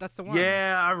 Yeah. That's the one.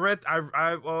 Yeah, I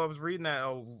was reading that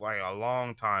like a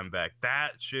long time back.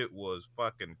 That shit was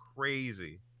fucking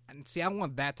crazy. And see, I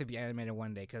want that to be animated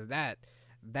one day, because that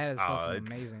is fucking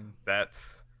amazing.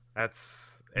 That's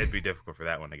it'd be difficult for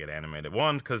that one to get animated.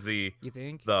 One, because you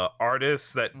think the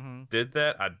artists that did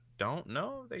that, I don't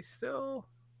know, they still,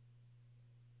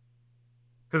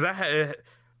 because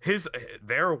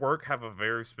their work have a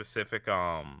very specific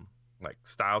like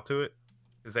style to it.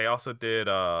 Because they also did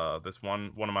this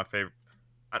one of my favorite.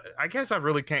 I guess I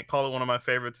really can't call it one of my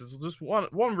favorites. It's just one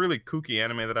really kooky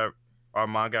anime that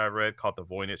manga I read called The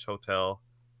Voynich Hotel,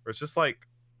 where it's just like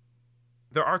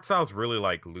their art style's really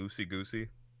like loosey goosey,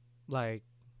 like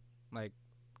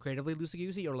creatively loosey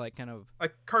goosey, or like kind of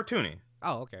like cartoony.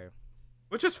 Oh, okay.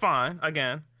 Which is fine.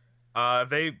 Again, if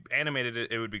they animated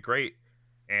it, it would be great,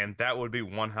 and that would be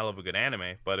one hell of a good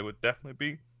anime. But it would definitely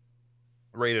be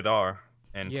rated R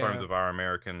in terms of our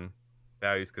American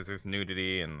values, because there's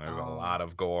nudity and there's a lot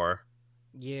of gore.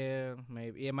 Yeah,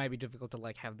 maybe it might be difficult to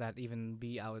like have that even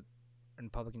be out in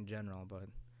public in general, but.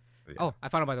 Yeah. Oh, I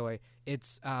found it, by the way.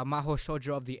 It's Maho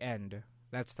Shoujo of the End.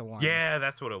 That's the one. Yeah,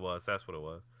 that's what it was.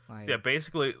 Like, yeah,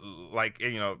 basically, like,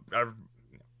 a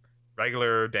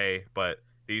regular day, but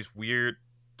these weird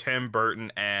Tim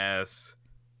Burton-ass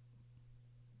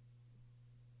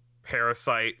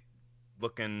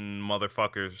parasite-looking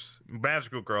motherfuckers,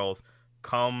 magical girls,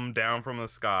 come down from the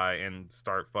sky and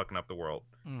start fucking up the world.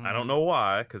 Mm-hmm. I don't know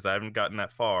why, because I haven't gotten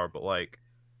that far, but, like,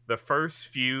 the first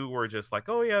few were just like,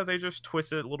 oh yeah, they just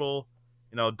twisted little,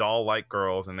 doll-like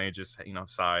girls, and they just,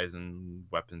 size and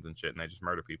weapons and shit, and they just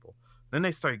murder people. Then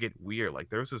they started getting weird. Like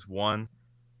there was this one,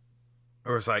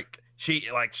 where it was like she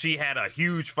had a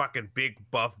huge fucking big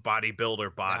buff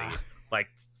bodybuilder body, like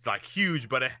huge,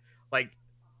 but like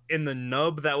in the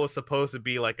nub that was supposed to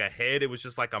be like a head, it was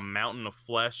just like a mountain of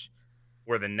flesh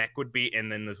where the neck would be, and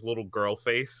then this little girl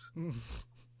face.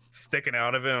 Sticking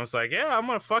out of it, and I was like, yeah, I'm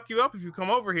gonna fuck you up if you come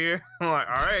over here. I'm like,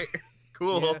 all right,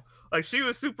 cool. Yeah. Like she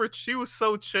was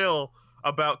so chill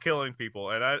about killing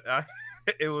people, and I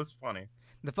it was funny.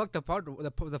 The fucked up part,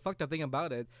 the fucked up thing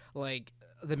about it, like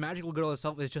the magical girl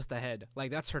itself is just a head.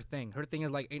 Like that's her thing. Her thing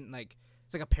is like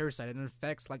it's like a parasite, and it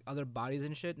infects like other bodies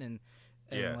and shit, and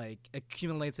like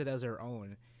accumulates it as her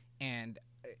own. And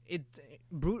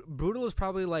brutal is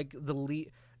probably like the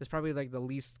least. It's probably like the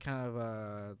least kind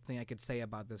of thing I could say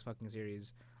about this fucking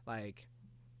series. Like,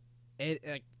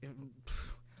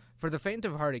 for the faint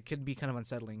of heart, it could be kind of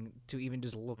unsettling to even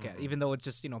just look at, even though it's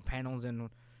just panels and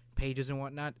pages and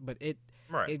whatnot. But it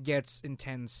gets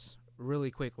intense really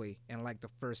quickly in like the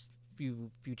first few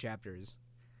chapters.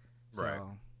 So, right.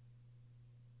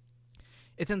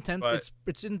 It's intense.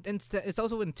 But it's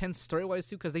also intense story wise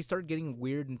too, because they start getting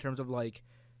weird in terms of like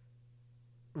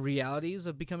realities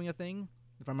of becoming a thing.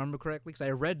 If I remember correctly, because I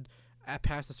read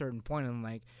past a certain point, and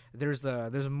like there's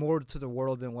more to the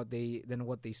world than what they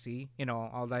see.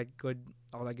 All that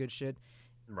good shit.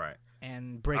 Right.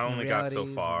 And breaking. I only got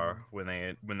so far when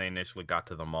they initially got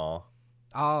to the mall.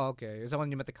 Oh, okay. Is that when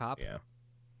you met the cop? Yeah.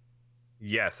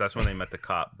 Yes, that's when they met the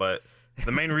cop. But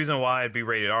the main reason why it'd be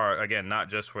rated R, again, not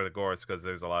just for the gore, is because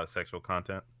there's a lot of sexual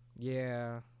content.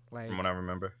 Yeah, like from what I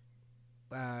remember.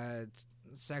 It's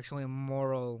sexually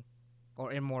immoral.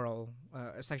 Or immoral,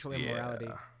 sexual immorality.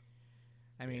 Yeah.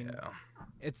 I mean,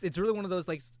 it's really one of those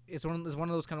like it's one of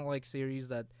those kind of like series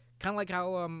that kind of like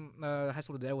how High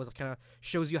School of the Dead was, kind of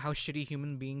shows you how shitty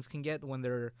human beings can get when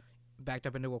they're backed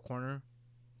up into a corner.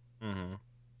 Mm-hmm.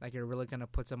 Like it really kind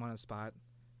of puts them on a spot.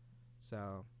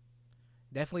 So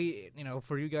definitely,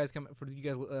 for you guys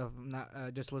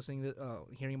not just listening to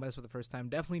hearing about this for the first time,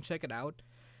 definitely check it out.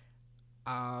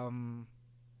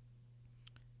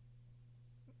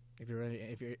 If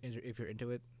you're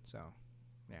into it, so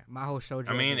Yeah, Maho Shoujo.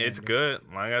 I mean, it's good.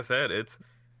 Like I said, it's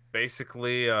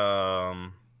basically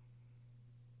what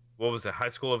was it? High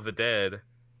School of the Dead,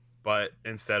 but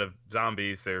instead of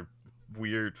zombies, they're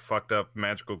weird, fucked up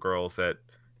magical girls that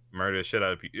murder the shit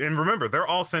out of people. And remember, they're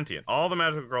all sentient. All the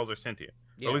magical girls are sentient.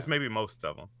 Yeah. At least maybe most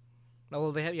of them. No,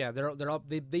 well, they have. Yeah, they're all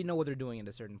they know what they're doing at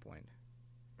a certain point.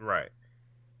 Right.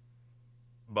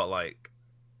 But like,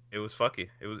 it was fucky.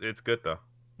 It's good though.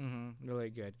 Really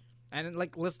good, and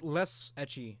like less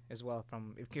ecchi as well.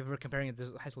 From if we're comparing it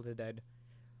to High School of the Dead.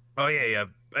 Oh yeah.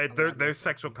 There's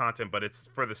sexual content, but it's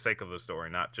for the sake of the story,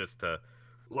 not just to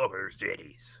lovers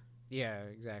titties. Yeah,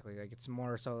 exactly. Like it's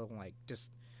more so like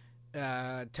just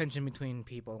tension between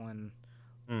people and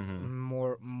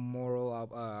more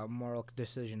moral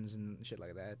decisions and shit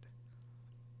like that.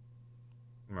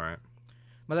 Right.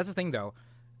 But that's the thing, though.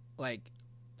 Like,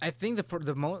 I think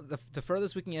the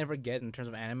furthest we can ever get in terms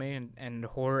of anime and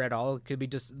horror at all could be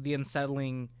just the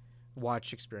unsettling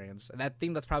watch experience. And I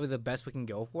think that's probably the best we can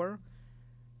go for.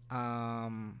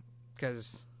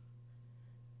 Because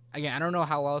again, I don't know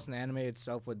how else an anime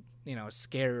itself would,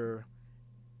 scare,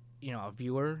 a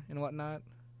viewer and whatnot.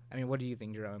 I mean, what do you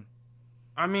think, Jerome?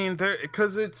 I mean,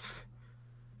 because it's.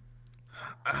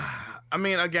 I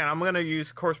mean, again, I'm gonna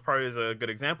use Corpse Party as a good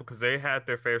example because they had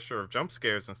their fair share of jump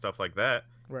scares and stuff like that.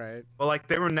 Right. But like,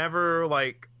 they were never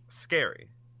like scary.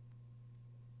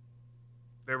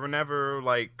 They were never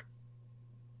like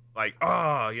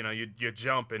you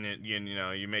jump and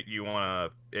you make you wanna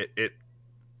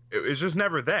it's just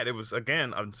never that. It was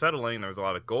again unsettling. There was a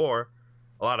lot of gore,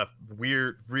 a lot of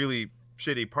weird, really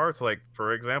shitty parts. Like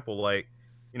for example, like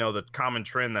the common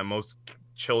trend that most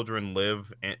children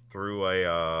live through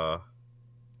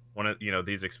one of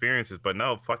these experiences, but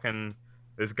no, fucking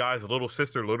this guy's little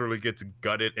sister literally gets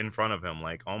gutted in front of him.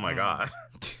 Like, oh my god.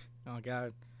 Oh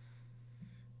god.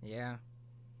 Yeah.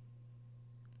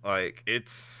 Like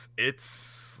it's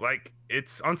like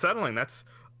it's unsettling.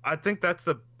 I think that's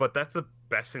the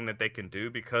best thing that they can do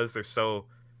because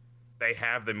they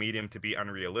have the medium to be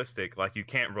unrealistic. Like you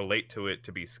can't relate to it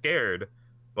to be scared,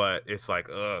 but it's like,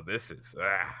 this is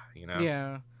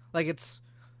Yeah. Like it's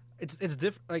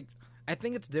different. Like I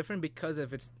think it's different because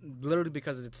it's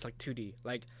like 2D.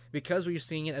 Like because we're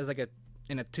seeing it as like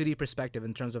in a 2D perspective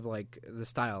in terms of like the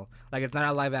style. Like it's not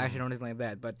a live action or anything like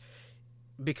that, but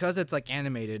because it's like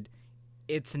animated,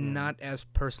 it's not as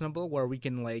personable where we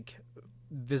can like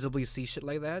visibly see shit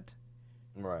like that.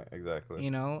 Right, exactly.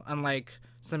 Unlike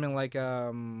something like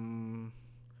well, in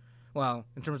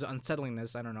terms of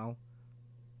unsettlingness, I don't know.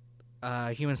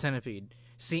 Human Centipede.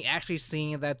 Actually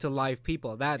seeing that to live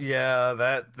people. That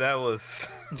was.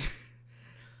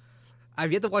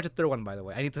 I've yet to watch the third one, by the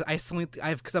way.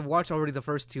 Because I've watched already the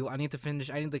first two. I need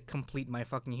to complete my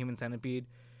fucking Human Centipede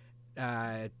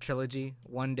trilogy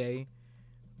one day.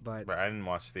 But I didn't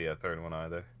watch the third one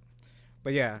either.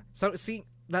 But yeah, so see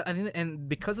that I think, and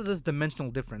because of this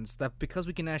dimensional difference, that because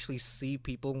we can actually see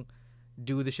people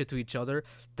do the shit to each other,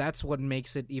 that's what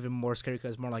makes it even more scary.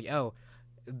 Because it's more like, oh,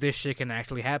 this shit can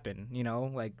actually happen,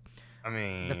 like. I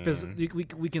mean,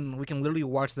 we can literally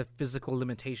watch the physical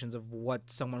limitations of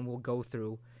what someone will go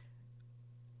through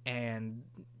and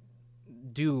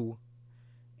do,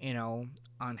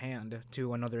 on hand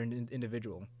to another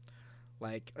individual.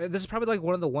 Like this is probably like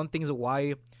one of the things of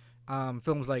why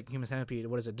films like Human Centipede,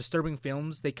 disturbing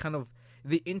films, they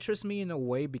interest me in a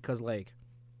way because like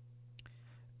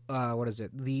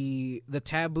the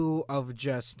taboo of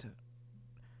just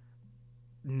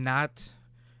not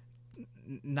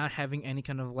having any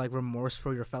kind of like remorse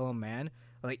for your fellow man,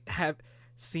 like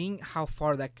seeing how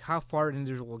far an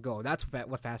individual will go. That's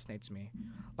what fascinates me.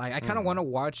 Like I kind of want to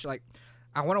watch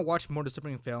more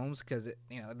disturbing films because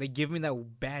they give me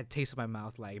that bad taste in my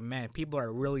mouth. Like, man, people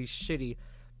are really shitty,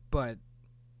 but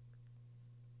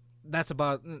that's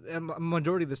about a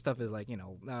majority of the stuff is like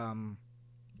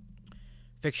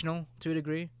fictional to a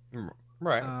degree,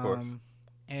 right? Of course.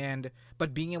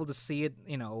 But being able to see it,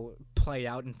 play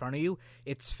out in front of you,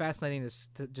 it's fascinating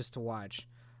to watch.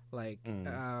 Like,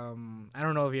 I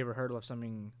don't know if you ever heard of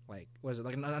something like, was it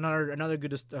like another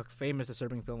good famous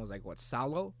disturbing film was like what,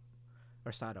 Salo,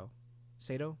 or Sado,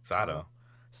 Sado.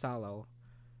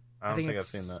 I think I've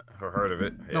seen that or heard of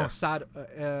it. Yeah. No, Sodomy.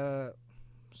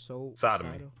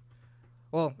 Sado.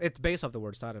 Well, it's based off the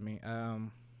word sodomy.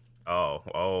 Oh,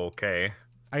 okay.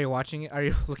 Are you watching it? Are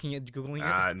you looking at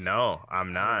Googling it? No,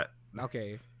 I'm not.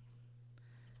 Okay.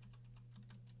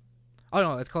 Oh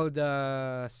no, it's called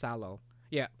Salo.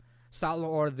 Yeah, Salo,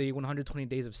 or the 120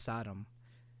 Days of Sodom.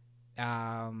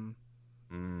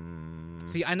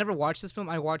 See, I never watched this film.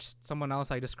 I watched someone else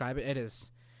describe it. It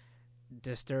is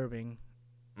disturbing,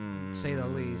 to say the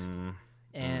least.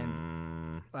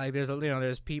 And like there's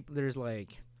there's people, there's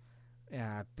like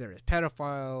there's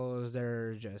pedophiles,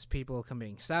 there's just people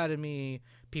committing sodomy,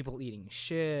 people eating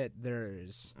shit,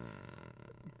 there's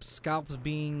scalps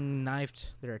being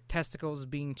knifed, there are testicles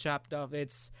being chopped off.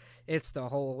 It's the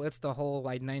whole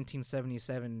like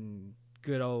 1977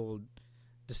 good old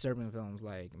disturbing films,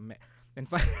 like. And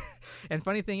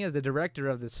funny thing is, the director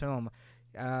of this film,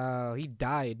 he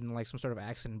died in like some sort of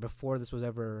accident before this was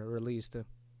ever released.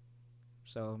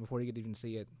 So before you could even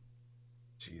see it.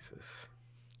 Jesus.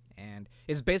 And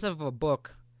it's based off of a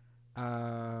book,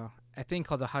 I think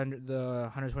called the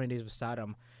 120 Days of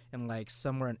Sodom, in like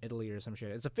somewhere in Italy or some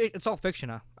shit. It's all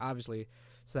fiction, obviously.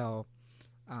 So,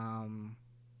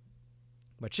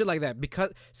 but shit like that.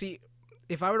 Because see,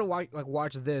 if I were to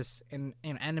watch this in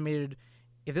animated.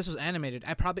 If this was animated,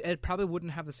 it probably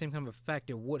wouldn't have the same kind of effect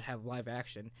it would have live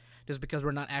action, just because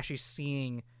we're not actually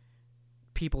seeing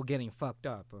people getting fucked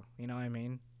up. You know what I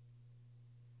mean?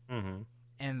 Mm-hmm.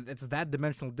 And it's that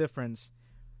dimensional difference,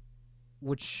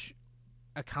 which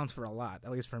accounts for a lot.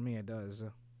 At least for me, it does.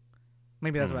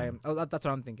 Maybe that's that's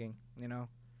what I'm thinking. You know.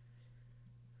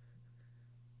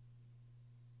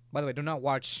 By the way, do not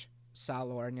watch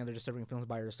Salo or any other disturbing films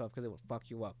by yourself because it will fuck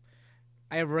you up.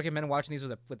 I recommend watching these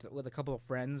with a couple of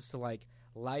friends to like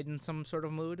lighten some sort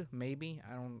of mood. Maybe,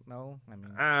 I don't know. I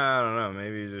don't know.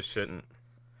 Maybe you just shouldn't.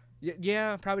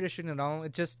 Yeah, probably just shouldn't at all.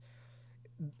 It just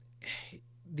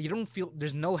you don't feel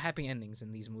there's no happy endings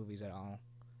in these movies at all.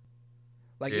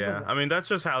 Like I mean that's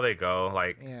just how they go.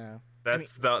 Like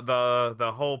that's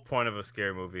the whole point of a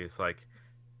scary movie. It's like,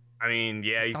 I mean,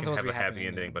 you can have a happy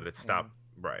ending, but it's stopped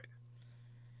right.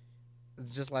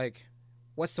 It's just like,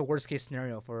 what's the worst case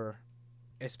scenario for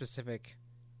a specific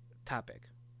topic?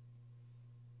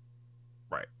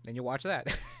 Right. Then you watch that.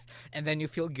 And then you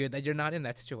feel good that you're not in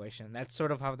that situation. That's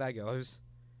sort of how that goes.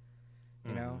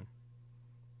 You know?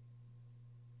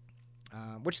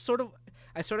 Which sort of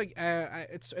it's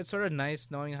sort of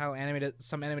nice knowing how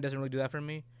some anime doesn't really do that for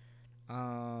me.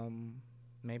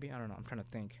 Maybe, I don't know. I'm trying to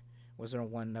think. Was there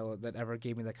one that ever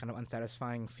gave me that kind of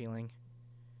unsatisfying feeling?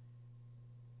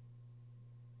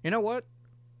 You know what?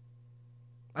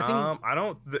 I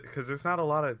don't, because there's not a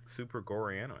lot of super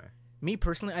gory anime. Me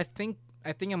personally, I think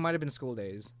it might have been School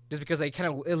Days, just because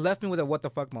it left me with a what the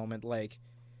fuck moment. Like,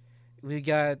 we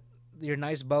got your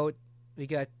nice boat, we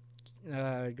got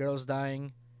girls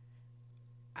dying.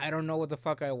 I don't know what the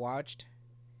fuck I watched,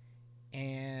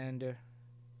 and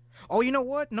you know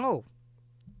what? No,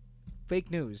 fake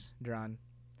news, John.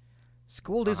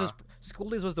 School Days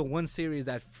was the one series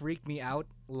that freaked me out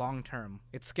long term.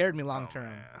 It scared me long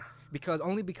term. Because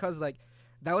like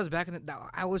that was back in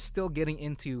I was still getting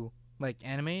into like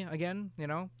anime again, you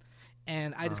know,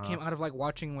 and I just came out of like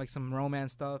watching like some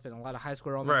romance stuff and a lot of high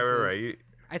school romances. Right.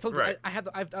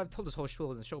 I've told this whole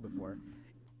spiel in the show before,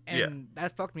 and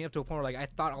that fucked me up to a point where like I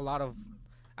thought a lot of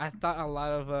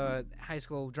high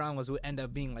school dramas would end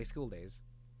up being like School Days,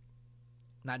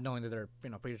 not knowing that they're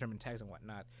predetermined tags and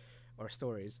whatnot or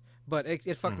stories. But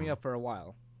it fucked me up for a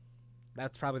while.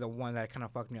 That's probably the one that kind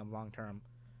of fucked me up long term.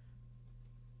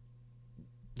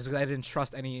 Just because I didn't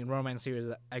trust any romance series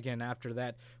again after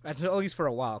that, at least for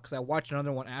a while. Because I watched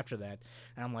another one after that,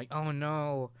 and I'm like, oh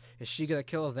no, is she gonna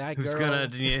kill that girl?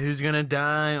 Who's gonna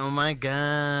die? Oh my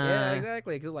god! Yeah,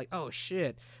 exactly. Because like, oh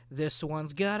shit, this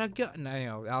one's got a gun.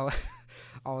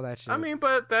 All that shit. I mean,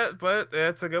 but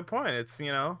that's a good point. It's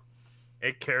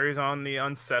it carries on the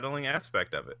unsettling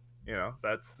aspect of it.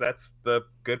 That's the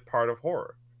good part of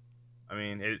horror. I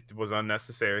mean, it was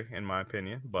unnecessary in my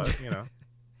opinion, but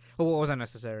Well, what was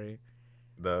unnecessary?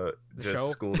 The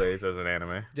show? School Days as an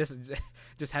anime.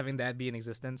 just having that be in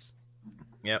existence.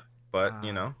 Yep, but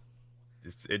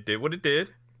it did what it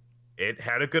did. It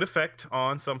had a good effect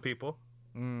on some people.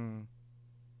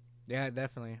 Yeah,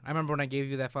 definitely. I remember when I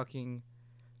gave you that fucking.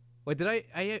 Wait, did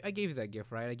I gave you that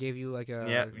gift, right? I gave you like a.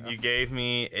 Yeah, you gave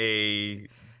me a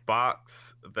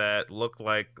box that looked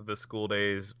like the School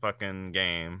Days fucking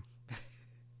game.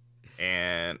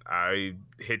 And I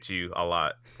hit you a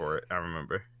lot for it, I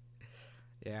remember.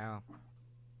 Yeah.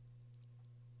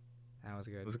 That was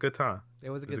good. It was a good time.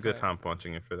 It was a good time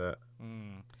punching you for that.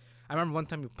 I remember one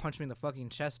time you punched me in the fucking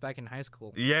chest back in high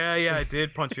school. Yeah, I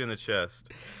did punch you in the chest.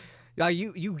 Yeah,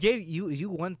 you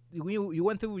went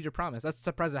through with your promise. That's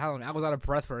surprised at Halloween. I was out of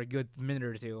breath for a good minute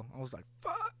or two. I was like,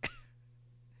 fuck.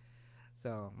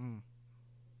 So,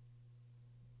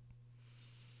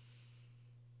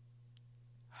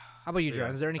 How about you, John?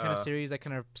 Is there any kind of series that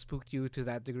kind of spooked you to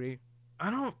that degree?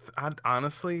 I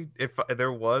honestly, if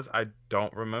there was, I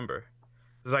don't remember.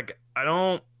 It's like, I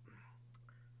don't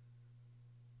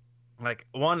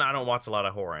watch a lot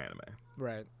of horror anime.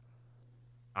 Right.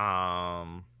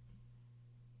 Um,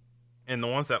 and the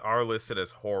ones that are listed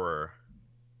as horror.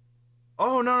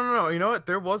 Oh no. You know what?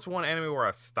 There was one anime where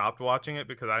I stopped watching it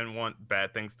because I didn't want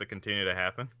bad things to continue to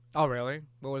happen. Oh, really?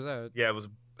 What was that? Yeah,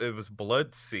 it was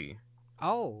Blood Sea.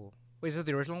 Oh, wait, is that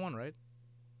the original one, right?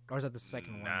 Or is that the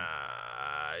second one?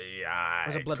 Nah, yeah, Or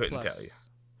is it I Blood couldn't Plus? tell you.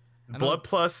 I know. Blood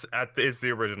Plus is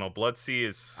the original. Blood Sea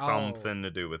is something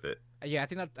to do with it. Yeah, I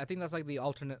think that's like the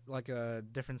alternate, like a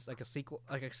difference, like a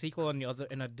sequel in the other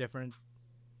in a different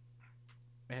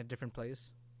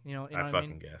place. You know I what I fucking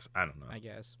mean? guess. I don't know. I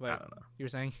guess, I but don't know. you were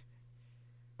saying?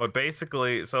 But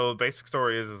basically, so basic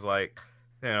story is like,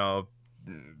 you know,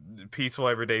 peaceful,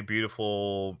 everyday,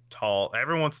 beautiful, tall.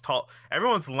 Everyone's tall.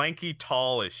 Everyone's lanky,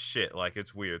 tall as shit. Like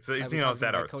it's weird. So Like it's, we it's talking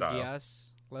that like art Code style. Geass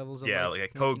levels of Yeah, like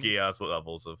like Code lankiness? Geass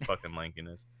levels of fucking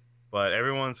lankiness. But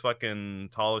everyone's fucking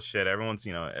tall as shit. Everyone's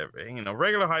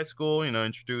regular high school.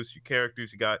 Introduce your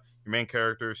characters. You got your main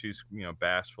character. She's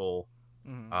bashful,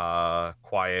 Mm-hmm.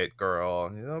 quiet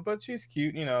girl. But she's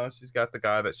cute. She's got the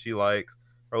guy that she likes.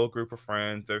 Her little group of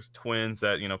friends. There's twins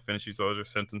that finish each other's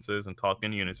sentences and talk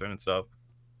in unison and stuff.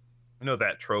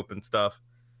 That trope and stuff.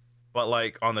 But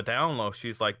like on the down low,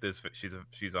 she's like this. She's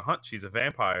a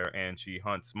vampire and she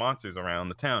hunts monsters around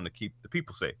the town to keep the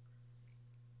people safe.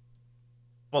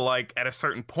 But like at a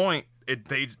certain point,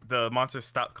 the monsters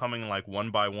stop coming like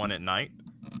one by one at night,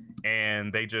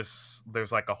 and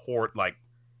there's like a horde, like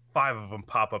 5 of them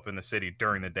pop up in the city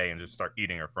during the day and just start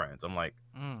eating her friends. I'm like,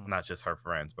 not just her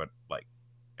friends, but like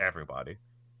everybody.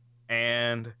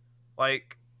 And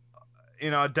like,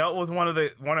 I dealt with one of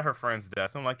her friends'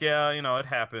 deaths. I'm like, yeah, it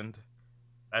happened.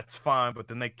 That's fine. But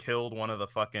then they killed one of the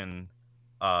fucking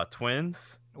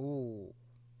twins. Ooh.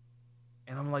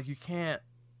 And I'm like, you can't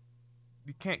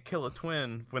kill a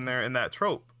twin when they're in that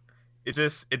trope.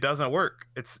 It doesn't work.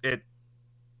 It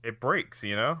breaks,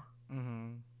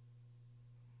 Mm-hmm.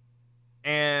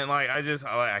 And like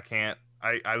I can't.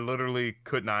 I literally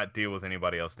could not deal with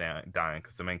anybody else dying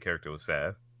because the main character was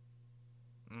sad.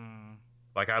 Mm.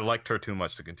 Like I liked her too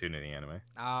much to continue the anime.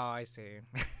 Oh, I see.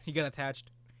 You got attached.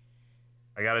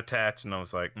 I got attached and I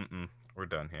was like, we're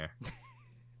done here.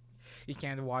 You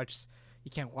can't watch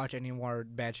any more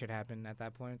bad shit happen at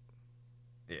that point.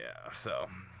 Yeah, so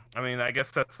I mean, I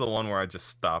guess that's the one where I just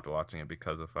stopped watching it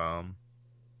because of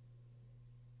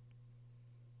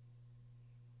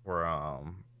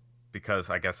because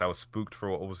I guess I was spooked for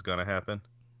what was gonna happen.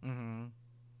 Mm-hmm.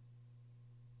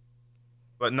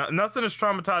 But nothing as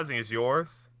traumatizing as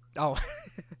yours. Oh.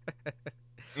 I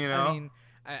mean,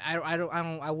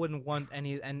 I wouldn't want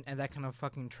any and that kind of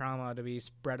fucking trauma to be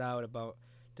spread out about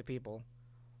to people.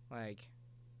 Like,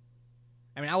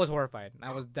 I mean, I was horrified.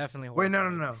 I was definitely horrified.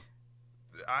 Wait, no.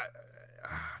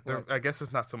 I guess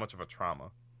it's not so much of a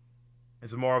trauma.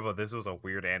 It's more of this was a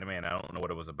weird anime and I don't know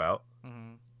what it was about.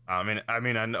 Mm-hmm. I mean,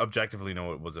 I objectively know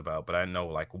what it was about, but I know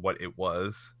like what it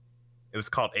was. It was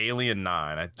called Alien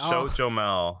 9. I showed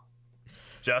Jomel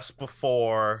just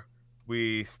before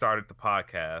we started the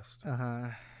podcast. Uh-huh.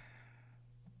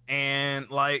 And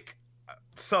like,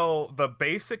 so the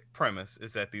basic premise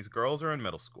is that these girls are in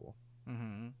middle school.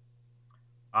 Mm-hmm.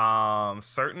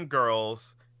 Certain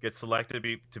girls get selected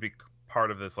to be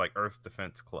part of this like Earth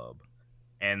Defense Club,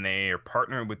 and they are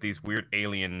partnered with these weird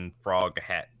alien frog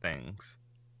hat things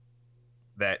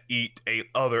that eat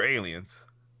other aliens.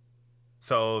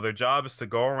 So their job is to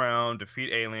go around,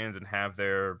 defeat aliens, and have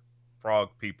their frog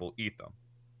people eat them.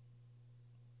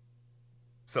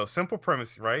 So simple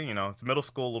premise, right? It's middle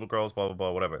school, little girls, blah blah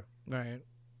blah, whatever. Right.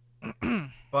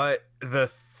 But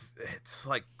it's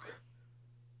like,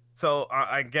 so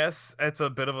I guess it's a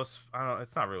bit of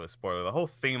it's not really a spoiler. The whole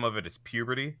theme of it is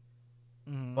puberty,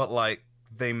 but like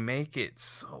they make it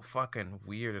so fucking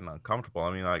weird and uncomfortable.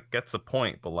 I mean, like gets the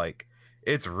point, but like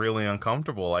it's really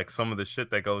uncomfortable. Like some of the shit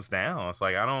that goes down, it's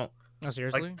like I don't. Oh,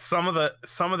 seriously? Like some of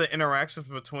the interactions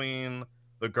between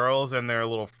the girls and their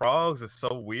little frogs is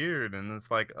so weird, and it's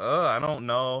like, I don't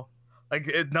know. Like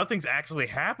nothing's actually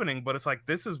happening, but it's like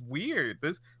this is weird.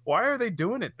 Why are they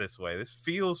doing it this way? This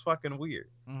feels fucking weird.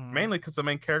 Mm-hmm. Mainly because the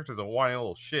main character's a whiny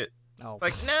little shit. Oh. It's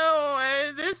like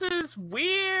no, this is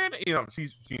weird.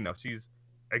 She's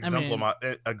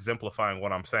exemplifying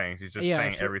what I'm saying. She's just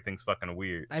saying everything's fucking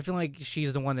weird. I feel like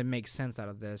she's the one that makes sense out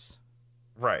of this.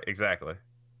 Right, exactly.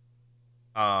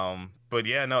 But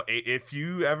yeah, no, if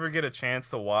you ever get a chance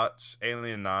to watch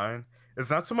Alien 9, it's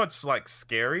not so much like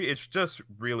scary, it's just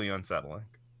really unsettling.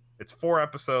 It's 4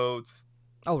 episodes.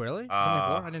 Oh, really? Only 4?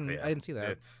 I didn't see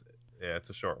that. It's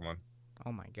a short one.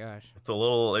 Oh my gosh.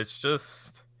 It's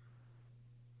just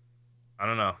I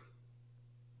don't know.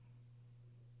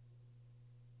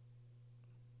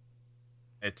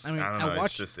 I mean, I don't know.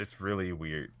 Watched, it's really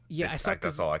weird. Yeah,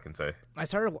 that's all I can say. I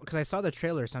started because I saw the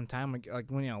trailer sometime, like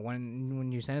when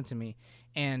when you sent it to me,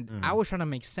 and I was trying to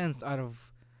make sense out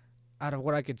of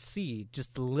what I could see,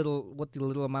 just the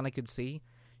little amount I could see,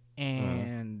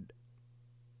 and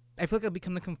I feel like I've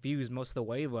become confused most of the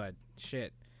way. But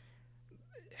shit,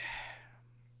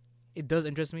 it does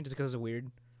interest me just because it's weird,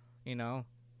 kind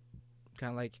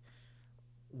of like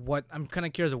what I'm kind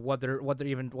of curious of what they're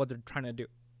trying to do.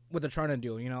 What they're trying to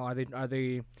do, are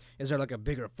they? Is there like a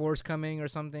bigger force coming or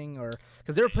something? Or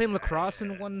because they were playing lacrosse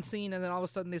in one scene, and then all of a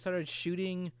sudden they started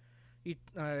shooting things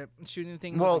with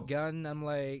a gun. I'm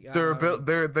like,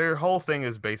 their whole thing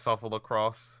is based off of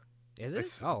lacrosse. Is it?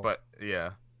 But yeah,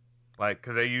 like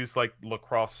because they use like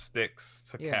lacrosse sticks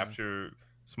to capture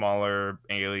smaller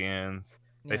aliens.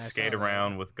 They skate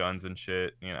around with guns and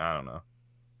shit. I don't know.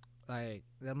 Like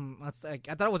that's like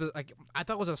I thought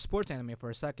it was a sports anime for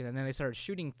a second, and then they started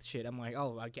shooting shit. I'm like,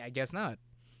 oh, I guess not.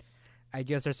 I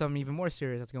guess there's something even more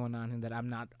serious that's going on and that I'm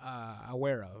not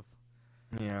aware of.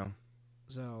 Yeah.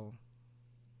 So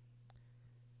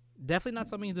definitely not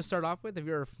something to start off with if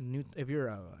you're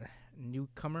a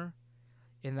newcomer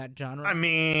in that genre. I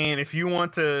mean, if you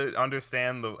want to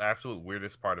understand the absolute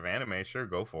weirdest part of anime, sure,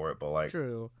 go for it. But like,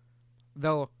 true.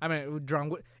 Though I mean,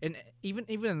 and even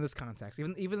in this context,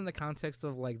 even in the context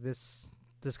of like this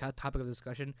topic of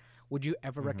discussion, would you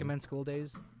ever recommend School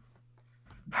Days?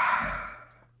 I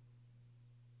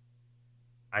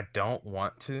don't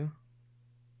want to.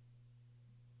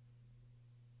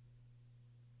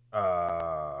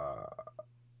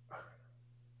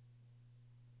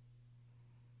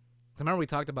 Remember we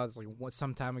talked about this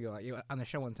some time ago, on the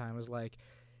show one time. It was like,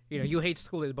 you hate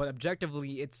School Days, but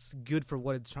objectively, it's good for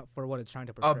what it's trying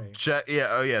to portray.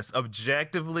 Yes.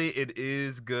 Objectively, it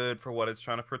is good for what it's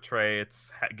trying to portray.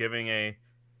 It's giving a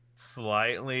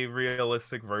slightly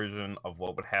realistic version of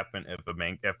what would happen if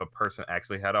a person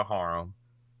actually had a harem.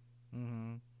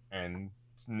 Mm-hmm. And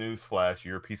newsflash,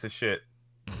 you're a piece of shit.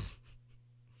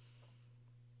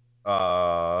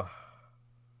 I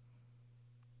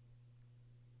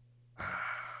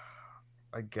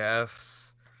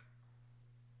guess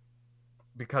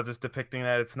because it's depicting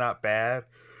that it's not bad.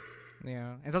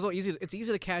 Yeah, it's also easy. It's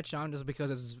easy to catch on just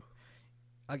because it's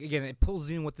like, again, it pulls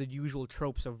you in with the usual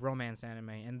tropes of romance anime,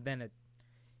 and then it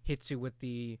hits you with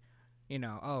the,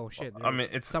 oh shit. I mean,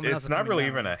 it's not really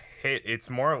even a hit. It's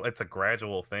a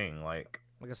gradual thing, like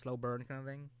a slow burn kind of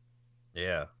thing.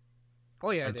 Yeah.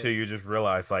 Oh yeah. Until you just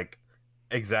realize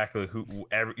exactly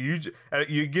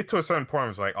you get to a certain point where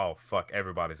it's like, oh fuck,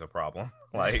 everybody's a problem.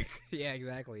 Like yeah,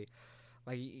 exactly.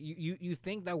 Like you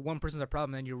think that one person's a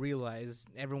problem, then you realize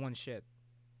everyone's shit.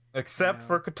 Except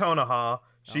for Kotonoha.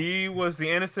 She was the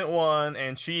innocent one,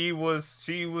 and she's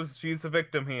the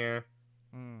victim here.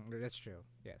 That's true.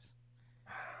 Yes.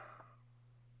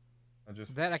 She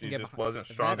wasn't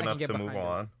strong enough to move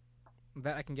on.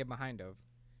 That I can get behind of.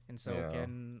 And so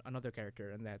can another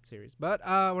character in that series. But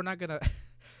we're not gonna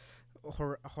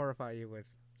horrify you with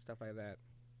stuff like that.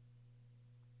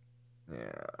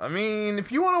 Yeah, I mean,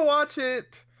 if you want to watch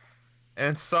it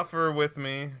and suffer with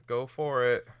me, go for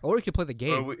it. Or you could play the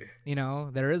game.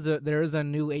 There is a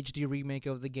new HD remake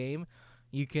of the game.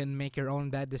 You can make your own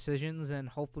bad decisions, and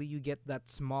hopefully you get that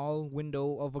small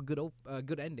window of a good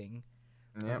ending.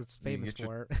 Yeah, it's famous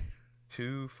for.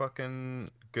 2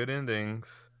 fucking good endings.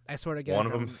 I swear to God, one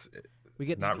of them's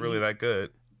not really that good.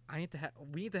 We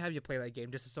need to have you play that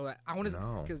game just so that I want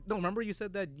to. Because remember you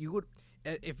said that you would,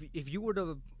 if you were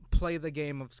to play the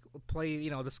game of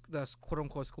the quote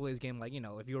unquote School Days game, like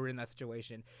if you were in that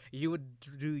situation, you would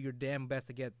do your damn best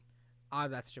to get out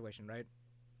of that situation, right?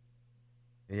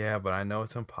 Yeah, but I know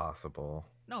it's impossible.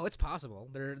 No, it's possible.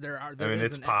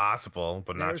 It's possible,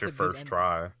 but not your first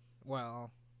try. Well,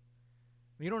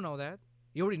 you don't know that.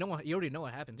 You already know what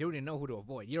happens. You already know who to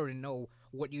avoid. You already know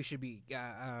what you should be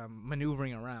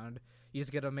maneuvering around. You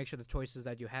just gotta make sure the choices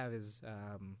that you have is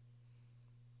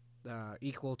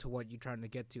equal to what you're trying to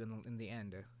get to in the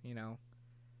end.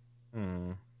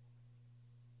 When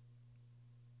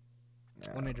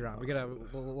they drop,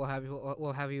 we'll have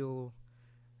you.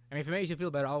 I mean, if it makes you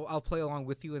feel better, I'll play along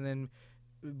with you, and then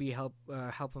be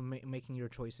helpful making your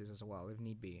choices as well if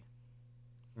need be.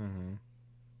 Mm-hmm.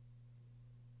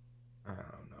 I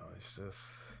don't know. It's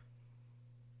just,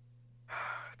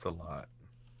 it's a lot.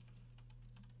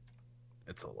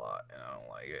 It's a lot, and I don't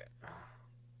like it.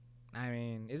 I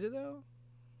mean, is it though?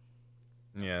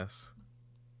 Yes.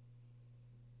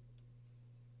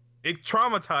 It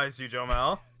traumatized you,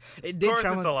 Jomel. It did. Of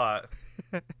course, it's a lot.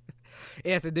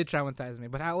 Yes, it did traumatize me,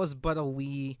 but I was but a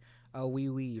wee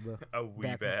weeb. A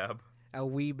wee bab. A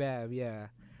wee bab, yeah.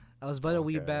 I was but a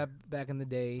wee bab back in the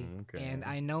day, Okay. and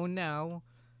I know now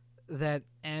that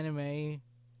anime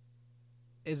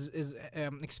is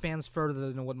expands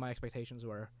further than what my expectations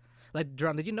were. Like,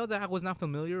 Drum, did you know that I was not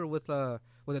familiar with a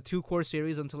 2-cour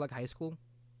series until like high school?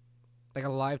 Like a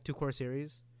live 2-cour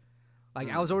series. Like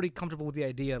I was already comfortable with the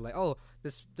idea, like, oh,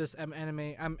 this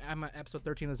anime, I'm at episode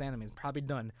 13 of this anime, it's probably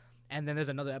done. And then there's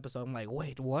another episode. I'm like,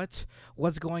 wait, what?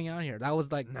 What's going on here? That was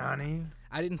like, Nani?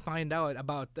 I didn't find out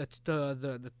about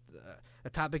the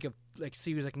topic of like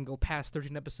series that can go past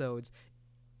 13 episodes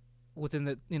within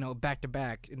the back to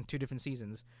back in 2 different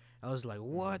seasons. I was like,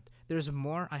 what? There's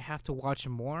more? I have to watch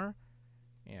more,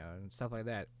 and stuff like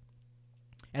that.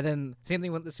 And then same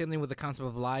thing with the concept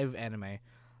of live anime.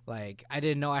 Like, I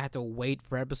didn't know I had to wait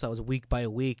for episodes week by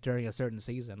week during a certain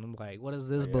season. I'm like, what is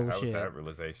this bullshit? How was that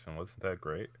realization? Wasn't that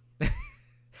great?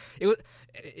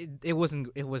 It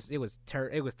was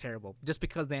terrible. Just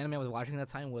because the anime I was watching at that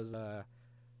time was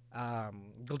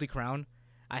Guilty Crown.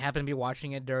 I happened to be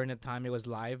watching it during the time it was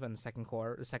live on the second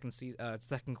core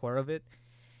of it,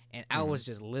 and I was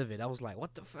just livid. I was like,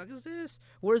 what the fuck is this?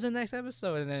 Where's the next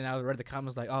episode? And then I read the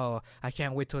comments like, oh, I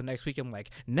can't wait till next week. I'm like,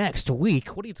 next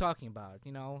week? What are you talking about?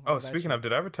 Oh, speaking of,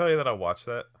 did I ever tell you that I watched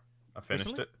that? I finished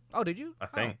Recently? it. Oh, did you? I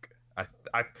think.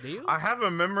 Do you? I have a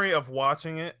memory of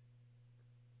watching it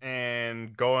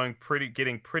and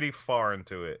getting pretty far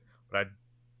into it, but I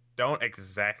don't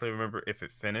exactly remember if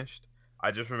it finished.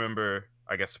 I just remember,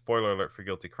 I guess, spoiler alert for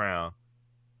Guilty Crown.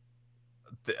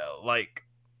 Like,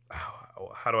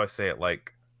 how do I say it?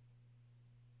 Like,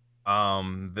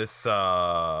 this,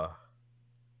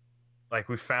 like,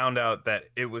 we found out that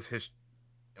it was his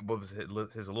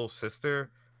little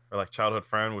sister or like childhood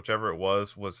friend, whichever it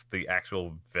was the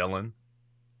actual villain,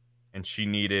 and she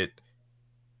needed.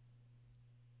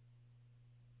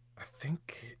 I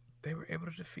think they were able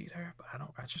to defeat her, but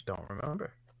I just don't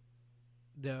remember.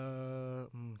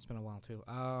 It's been a while too.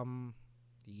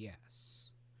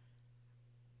 Yes.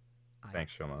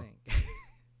 Thanks, Shoma.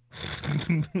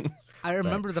 I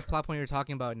remember the plot point you're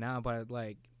talking about now, but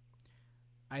like,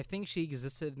 I think she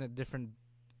existed in a different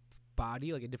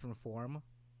body, like a different form.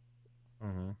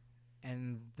 Mm-hmm.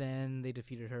 And then they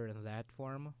defeated her in that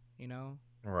form,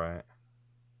 Right.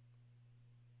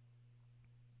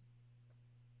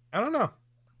 I don't know.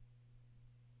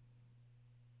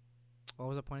 What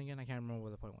was the point again? I can't remember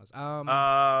what the point was. I don't know.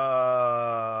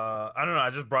 I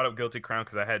just brought up Guilty Crown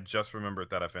because I had just remembered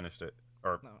that I finished it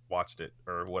or watched it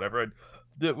or whatever I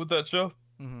did with that show.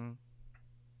 Mm-hmm.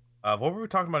 What were we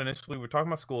talking about initially? We were talking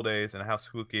about school days and how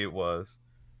spooky it was.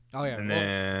 Oh yeah. And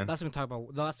then the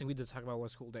last thing we did talk about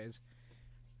was school days.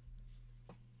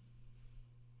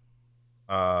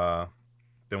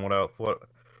 Then what else? What?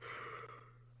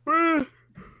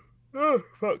 Oh,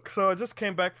 fuck. So I just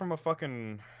came back from a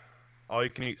fucking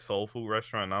all-you-can-eat soul food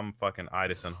restaurant, and I'm fucking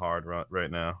itis-ing hard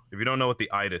right now. If you don't know what the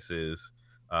itis is,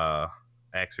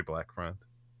 ask your black friend.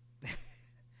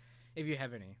 If you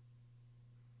have any.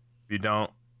 If you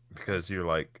don't, because you're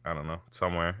like, I don't know,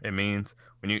 somewhere. It means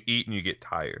when you eat and you get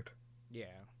tired. Yeah.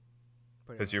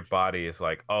 Because your body is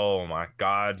like, oh my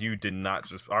god, you did not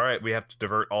just... All right, we have to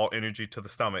divert all energy to the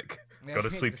stomach. Go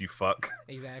to sleep, you fuck.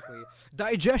 Exactly.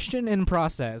 Digestion in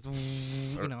process.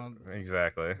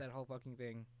 Exactly. That whole fucking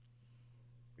thing.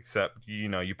 Except,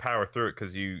 you power through it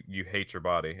because you hate your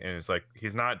body. And it's like,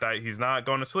 he's not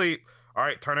going to sleep. All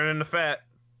right, turn it into fat.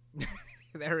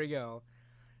 There we go.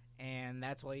 And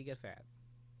that's why you get fat.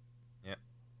 Yep.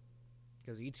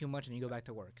 Because you eat too much and you go back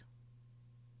to work.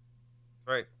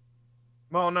 Right.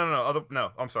 Well,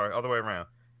 no. I'm sorry. Other way around.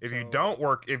 If you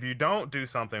don't do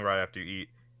something right after you eat,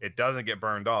 it doesn't get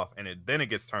burned off, and then it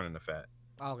gets turned into fat.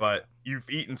 Okay. But you've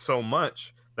eaten so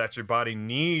much that your body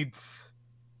needs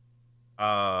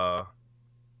that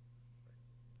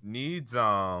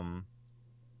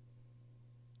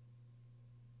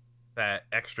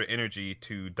extra energy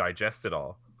to digest it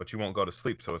all, but you won't go to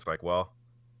sleep. So it's like, well,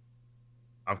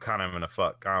 I'm kind of in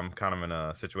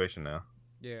a situation now.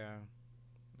 Yeah.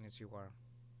 Yes, you are.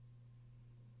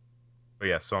 But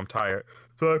yeah, so I'm tired.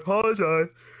 So I apologize.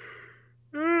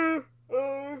 Oh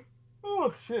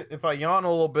shit! If I yawn a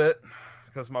little bit,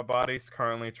 because my body's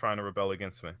currently trying to rebel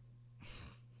against me.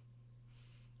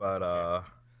 But okay.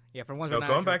 Yeah, for once we're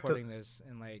not recording this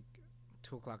in like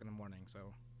 2:00 in the morning,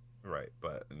 so. Right,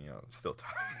 but still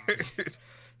tired.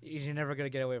 You're never gonna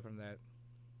get away from that.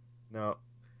 No.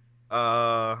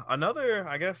 Another,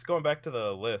 I guess, going back to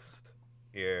the list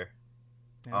here.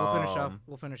 Yeah,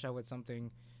 we'll finish off with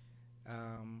something. I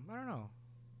don't know.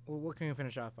 What can we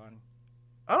finish off on?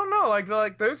 I don't know.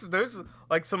 Like there's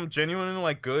like some genuine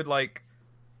like good like.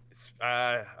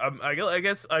 I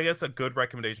guess a good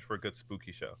recommendation for a good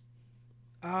spooky show.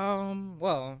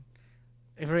 Well,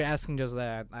 if you're asking just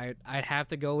that, I'd have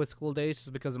to go with School Days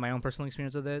just because of my own personal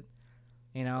experience with it.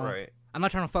 You know, Right. I'm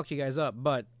not trying to fuck you guys up,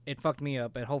 but it fucked me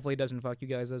up, and hopefully it doesn't fuck you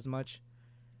guys as much.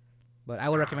 But I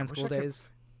would recommend School Days.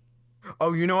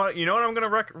 Oh, you know what? You know what I'm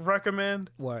gonna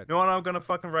recommend? What? You know what I'm gonna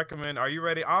fucking recommend? Are you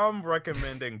ready? I'm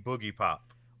recommending Boogie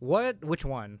Pop. What? Which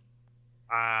one?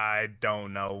 I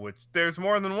don't know which. There's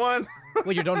more than one.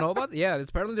 Wait, you don't know about? Yeah,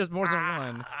 apparently there's more than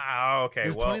one. Okay.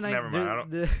 There's Well, never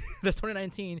mind. There's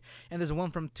 2019, and there's one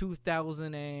from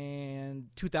 2000 and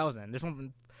 2000. There's one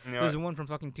from there's one from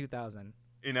fucking 2000.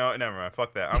 You know, never mind.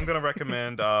 Fuck that. I'm gonna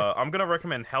recommend. I'm gonna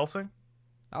recommend Hellsing.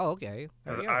 Oh, okay.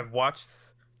 I've watched.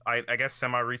 I guess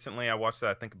semi recently. I watched that.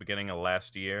 I think beginning of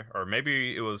last year, or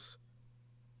maybe it was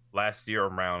last year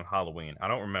around Halloween. I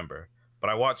don't remember. But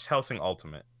I watched Hellsing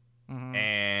Ultimate,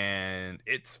 and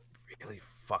it's really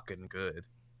fucking good.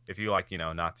 If you like,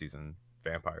 Nazis and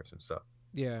vampires and stuff.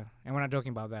 Yeah, and we're not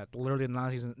joking about that. Literally,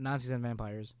 Nazis and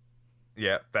vampires.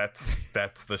 Yeah, that's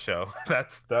the show.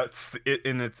 That's it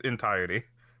in its entirety.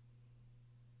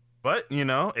 But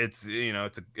it's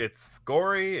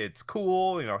gory, it's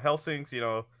cool. Helsing's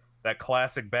that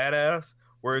classic badass.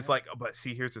 Where it's like, but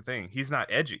see, here's the thing: he's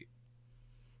not edgy.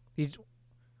 He's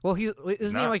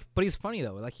isn't he like? But he's funny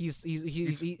though. Like he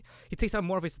takes on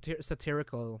more of a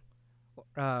satirical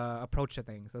approach to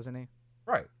things, doesn't he?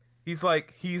 Right. He's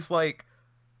like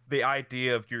the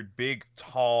idea of your big,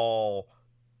 tall,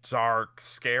 dark,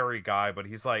 scary guy, but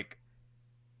he's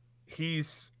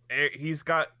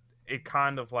got a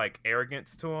kind of like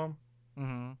arrogance to him,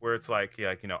 where it's like,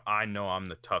 I know I'm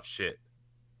the tough shit,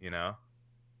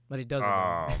 but he doesn't.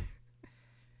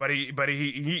 but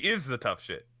he is the tough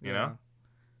shit, you know.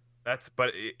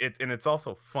 It's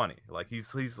also funny. Like he's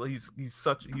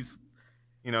such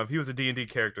if he was a D&D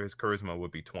character, his charisma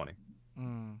would be 20.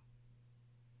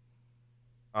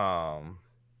 Oh,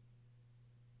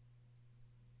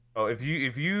 if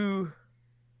you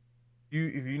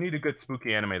need a good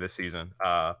spooky anime this season,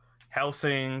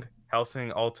 Hellsing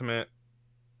Ultimate.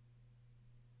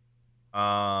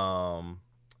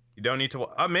 You don't need to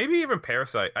maybe even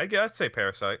Parasite. I'd say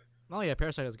Parasite. Oh yeah,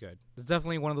 Parasite is good. It's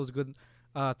definitely one of those good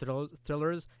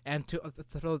thrillers, and to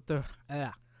throw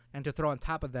on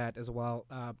top of that as well,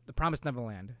 The Promised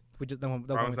Neverland, which is the one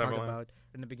we talked about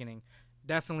in the beginning.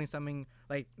 Definitely something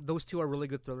like those two are really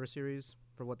good thriller series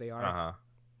for what they are.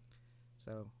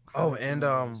 So. Oh, and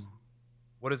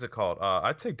what is it called?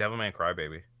 I'd say Devilman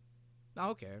Crybaby.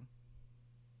 Oh, okay.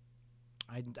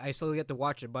 I still get to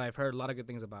watch it, but I've heard a lot of good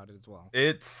things about it as well.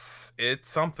 It's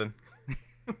something.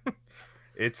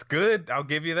 It's good. I'll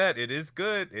give you that. It is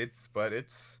good. But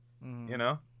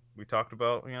we talked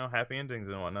about happy endings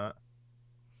and whatnot.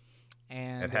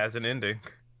 And it has an ending.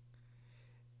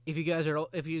 If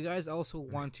you guys also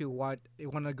want to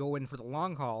go in for the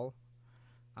long haul,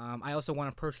 I also want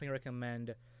to personally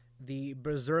recommend the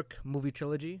Berserk movie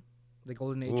trilogy, the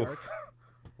Golden Age arc.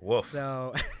 Woof.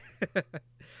 So,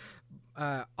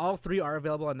 all three are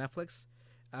available on Netflix,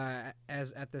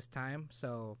 as at this time.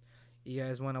 So, you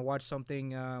guys want to watch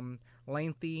something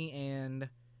lengthy and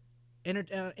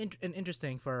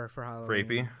interesting for Halloween?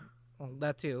 Creepy. Well,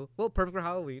 that too. Well, perfect for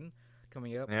Halloween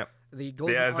coming up. Yep. The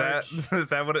Golden Arch. Is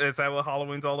that what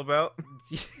Halloween's all about?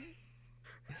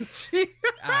 That's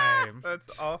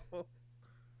awful.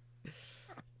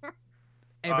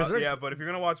 But if you're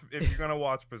gonna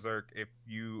watch Berserk, if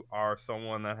you are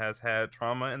someone that has had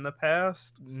trauma in the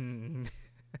past,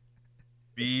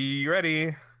 be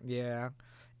ready. Yeah,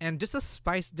 and just to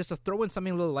throw in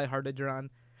something a little lighthearted, John.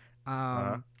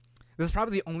 This is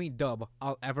probably the only dub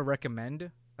I'll ever recommend,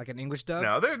 like an English dub.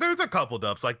 No, there's a couple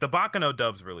dubs. Like the Bakano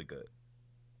dub's really good.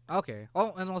 Okay.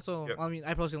 Oh, and also, I mean,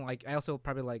 I also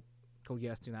probably like Code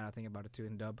Geass too. Now I think about it too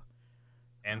in dub.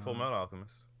 And Full Metal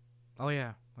Alchemist. Oh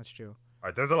yeah, that's true. All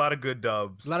right, there's a lot of good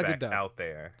dubs. Out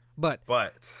there. But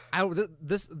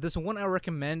this one I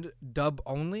recommend dub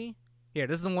only. Yeah,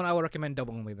 this is the one I would recommend dub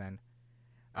only. Then.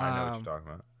 I know what you're talking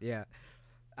about. Yeah.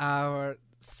 A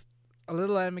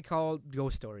little anime called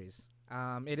Ghost Stories.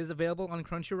 It is available on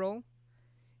Crunchyroll,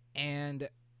 and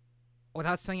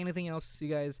without saying anything else, you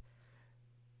guys,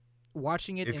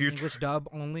 watching it in English dub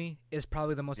only is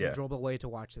probably the most enjoyable way to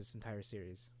watch this entire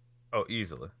series. Oh,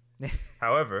 easily.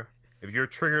 However, if you're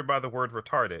triggered by the word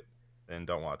retarded, then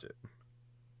don't watch it.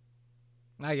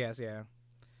 I guess, yeah.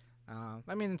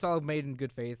 I mean, it's all made in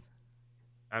good faith.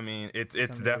 I mean, it's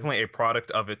definitely a product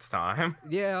of its time.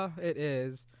 Yeah, it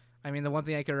is. I mean, the one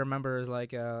thing I can remember is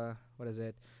like, what is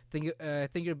it? I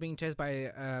think you're being chased by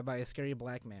a scary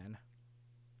black man.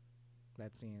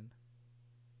 That scene.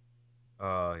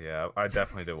 Yeah, I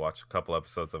definitely did watch a couple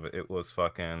episodes of it. It was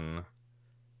fucking.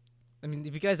 I mean,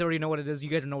 if you guys already know what it is, you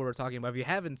guys know what we're talking about. If you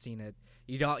haven't seen it,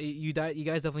 you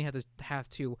guys definitely have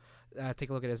to take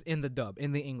a look at this in the dub,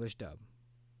 in the English dub.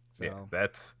 So. Yeah,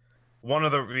 that's one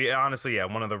of the honestly, yeah,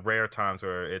 one of the rare times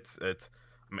where it's. I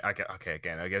mean, okay,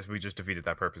 again, I guess we just defeated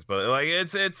that purpose, but like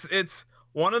it's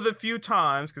one of the few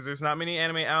times because there's not many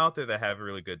anime out there that have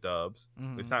really good dubs.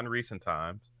 Mm-hmm. It's not in recent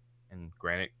times, and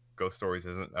granted, Ghost Stories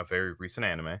isn't a very recent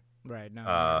anime. Right. No. Not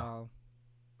at all.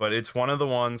 But it's one of the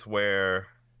ones where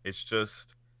it's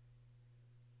just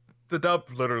the dub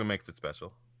literally makes it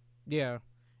special. Yeah.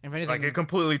 If anything, like it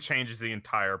completely changes the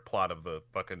entire plot of the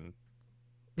fucking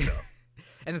show.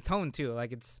 And the tone too.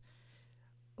 Like it's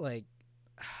like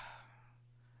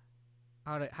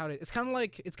it's kind of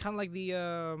like the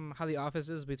how the Office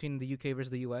is between the UK versus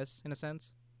the US in a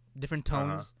sense. Different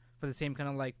tones for the same kind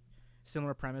of like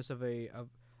similar premise of a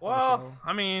show.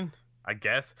 I mean, I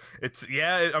guess it's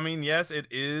I mean, yes, it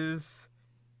is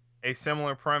a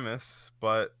similar premise,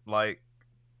 but like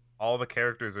all the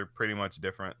characters are pretty much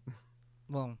different.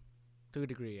 Well, to a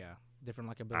degree, yeah, different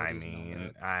like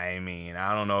abilities. I mean,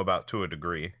 I don't know about to a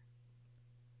degree.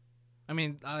 I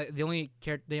mean, the only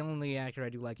actor I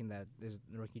do like in that is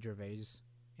Ricky Gervais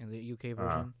in the UK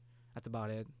version. That's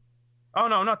about it. Oh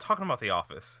no, I'm not talking about The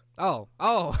Office. Oh,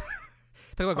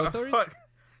 talking about Ghost Stories.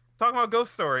 Talking about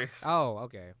Ghost Stories. Oh,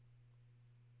 okay.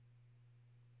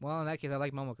 Well, in that case, I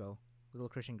like Momoko, the little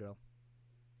Christian girl.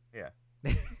 Yeah.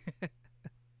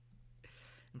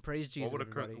 And praise Jesus,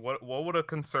 everybody. What would a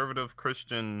conservative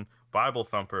Christian Bible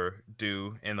thumper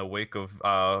do in the wake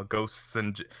of ghosts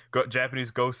and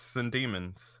Japanese ghosts and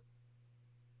demons?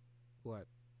 What?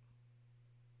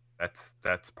 That's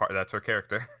her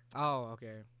character. Oh,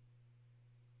 okay.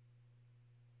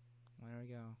 There we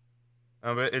go.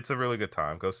 But it's a really good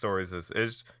time. Ghost Stories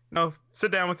is sit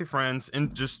down with your friends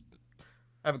and just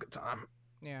have a good time.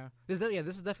 Yeah. This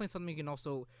is definitely something you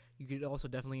could also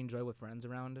definitely enjoy with friends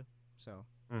around. So.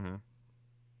 Mm-hmm.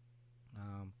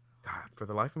 God, for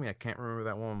the life of me, I can't remember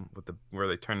that one with where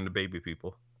they turn into baby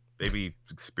people, baby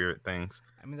spirit things.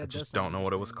 I mean, I just don't know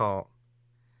what it was called.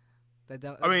 I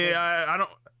don't.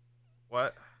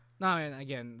 What? No, I mean,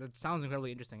 again, that sounds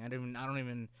incredibly interesting. I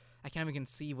can't even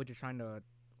conceive what you're trying to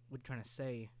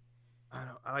say.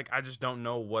 I just don't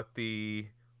know what the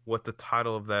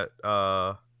title of that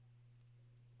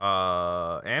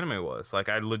anime was. Like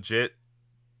I legit,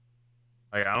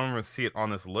 like I don't even see it on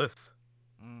this list.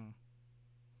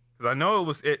 Because I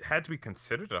know it had to be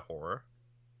considered a horror,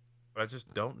 but I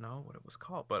just don't know what it was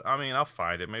called. But I mean, I'll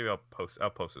find it. Maybe I'll post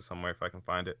it somewhere if I can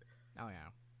find it. Oh yeah.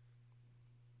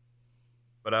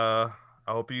 But I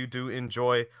hope you do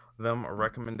enjoy them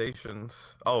recommendations.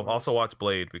 Oh, also watch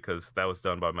Blade because that was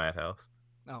done by Madhouse.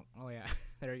 Oh yeah.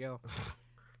 There you go.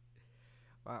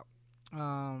 Wow.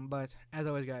 But as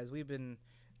always, guys, we've been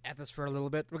at this for a little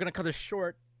bit. We're gonna cut this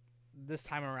short this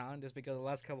time around, just because the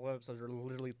last couple of episodes are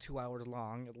literally 2 hours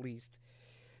long at least.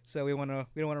 So we don't want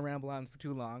to ramble on for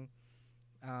too long.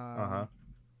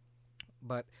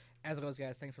 But as always,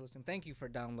 guys, thanks for listening. Thank you for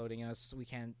downloading us. We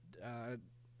can't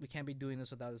be doing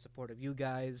this without the support of you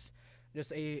guys.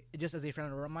 Just as a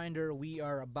friendly reminder, we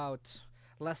are about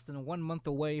less than 1 month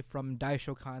away from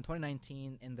Daishokan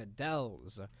 2019 in the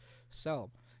Dells.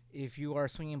 So, if you are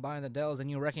swinging by in the Dells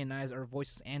and you recognize our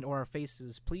voices and or our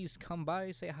faces, please come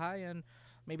by, say hi, and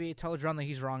maybe tell John that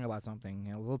he's wrong about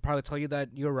something. We'll probably tell you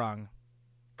that you're wrong.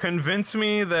 Convince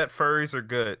me that furries are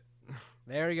good.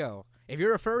 There you go. If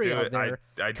you're a furry out there,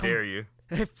 I dare you.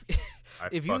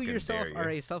 If you yourself are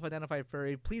a self-identified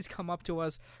furry, please come up to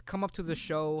us. Come up to the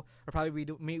show. Or probably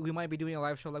we might be doing a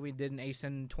live show like we did in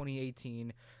ASIN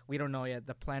 2018. We don't know yet.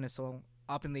 The plan is still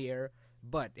up in the air.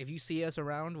 But if you see us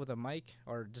around with a mic,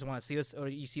 or just want to see us, or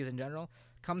you see us in general,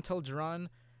 come tell Jerron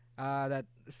that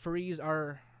furries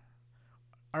are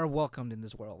welcomed in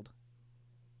this world.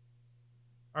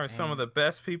 All right, some of the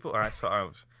best people. All right,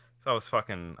 I was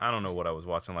fucking. I don't know what I was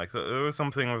watching. Like, so there was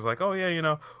something I was like, oh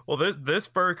yeah, well this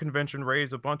furry convention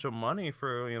raised a bunch of money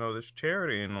for this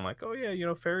charity, and I'm like, oh yeah,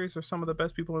 furries are some of the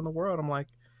best people in the world. I'm like,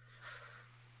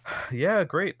 yeah,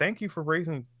 great. Thank you for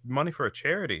raising money for a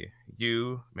charity.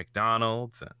 You,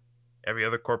 McDonald's, and every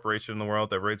other corporation in the world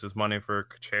that raises money for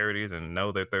charities and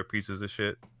know that they're pieces of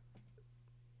shit.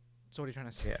 So what are you trying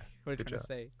to say? Yeah, what are you trying to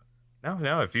say?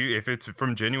 No. If it's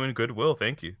from genuine goodwill,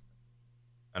 thank you.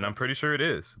 And I'm pretty sure it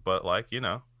is. But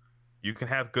you can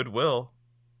have goodwill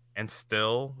and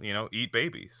still, eat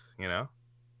babies.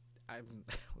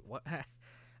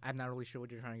 I'm not really sure what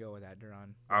you're trying to go with that,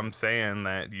 Duran. I'm saying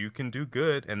that you can do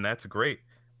good, and that's great.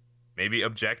 Maybe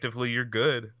objectively you're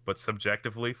good, but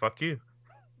subjectively, fuck you.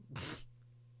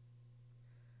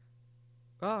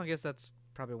 Well, I guess that's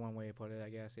probably one way to put it, I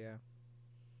guess, yeah.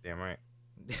 Damn right.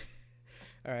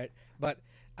 All right, but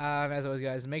as always,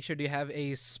 guys, make sure to have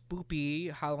a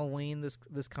spoopy Halloween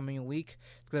this coming week.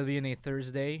 It's gonna be on a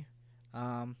Thursday.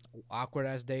 Awkward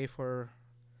ass day for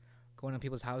going to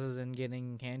people's houses and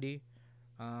getting candy.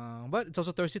 But it's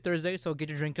also Thirsty Thursday, so get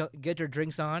your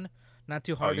drinks on. Not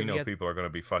too hard. Oh, you know people are gonna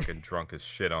be fucking drunk as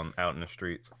shit out in the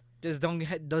streets. Just don't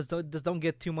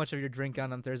get too much of your drink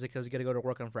on Thursday because you gotta go to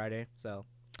work on Friday. So,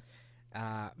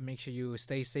 make sure you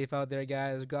stay safe out there,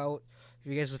 guys. Go out.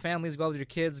 If you guys with families, go out with your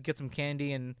kids, get some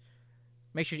candy, and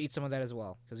make sure you eat some of that as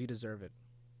well because you deserve it.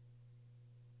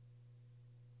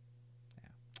 Yeah.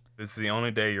 This is the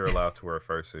only day you're allowed to wear a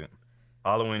fursuit.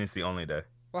 Halloween is the only day.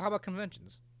 Well, how about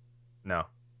conventions? No.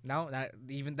 No, not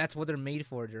even. That's what they're made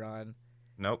for, Duran.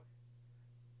 Nope.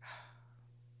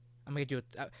 I'm gonna get you.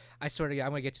 I swear to God,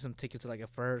 I'm gonna get you some tickets to like a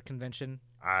fur convention.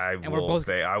 I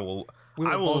will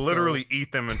literally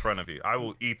eat them in front of you. I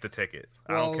will eat the ticket.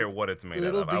 Well, I don't care what it's made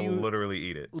of. I will literally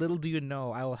eat it. Little do you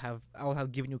know, I will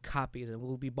have given you copies, and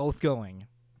we'll be both going.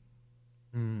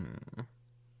 You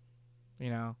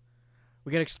know,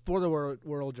 we gotta explore the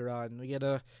world, Gerard. We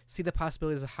gotta see the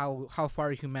possibilities of how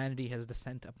far humanity has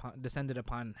descended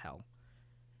upon hell.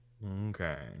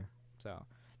 Okay. So,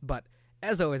 but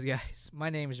as always, guys,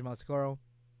 my name is Jamal Socorro.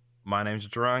 My name's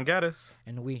Jerron Gaddis.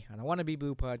 And we are the Wanna Be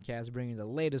Boo podcast, bringing you the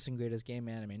latest and greatest game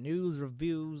anime news,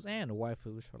 reviews, and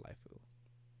waifus for life.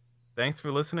 Thanks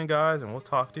for listening, guys, and we'll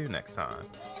talk to you next time.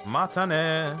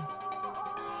 Matane!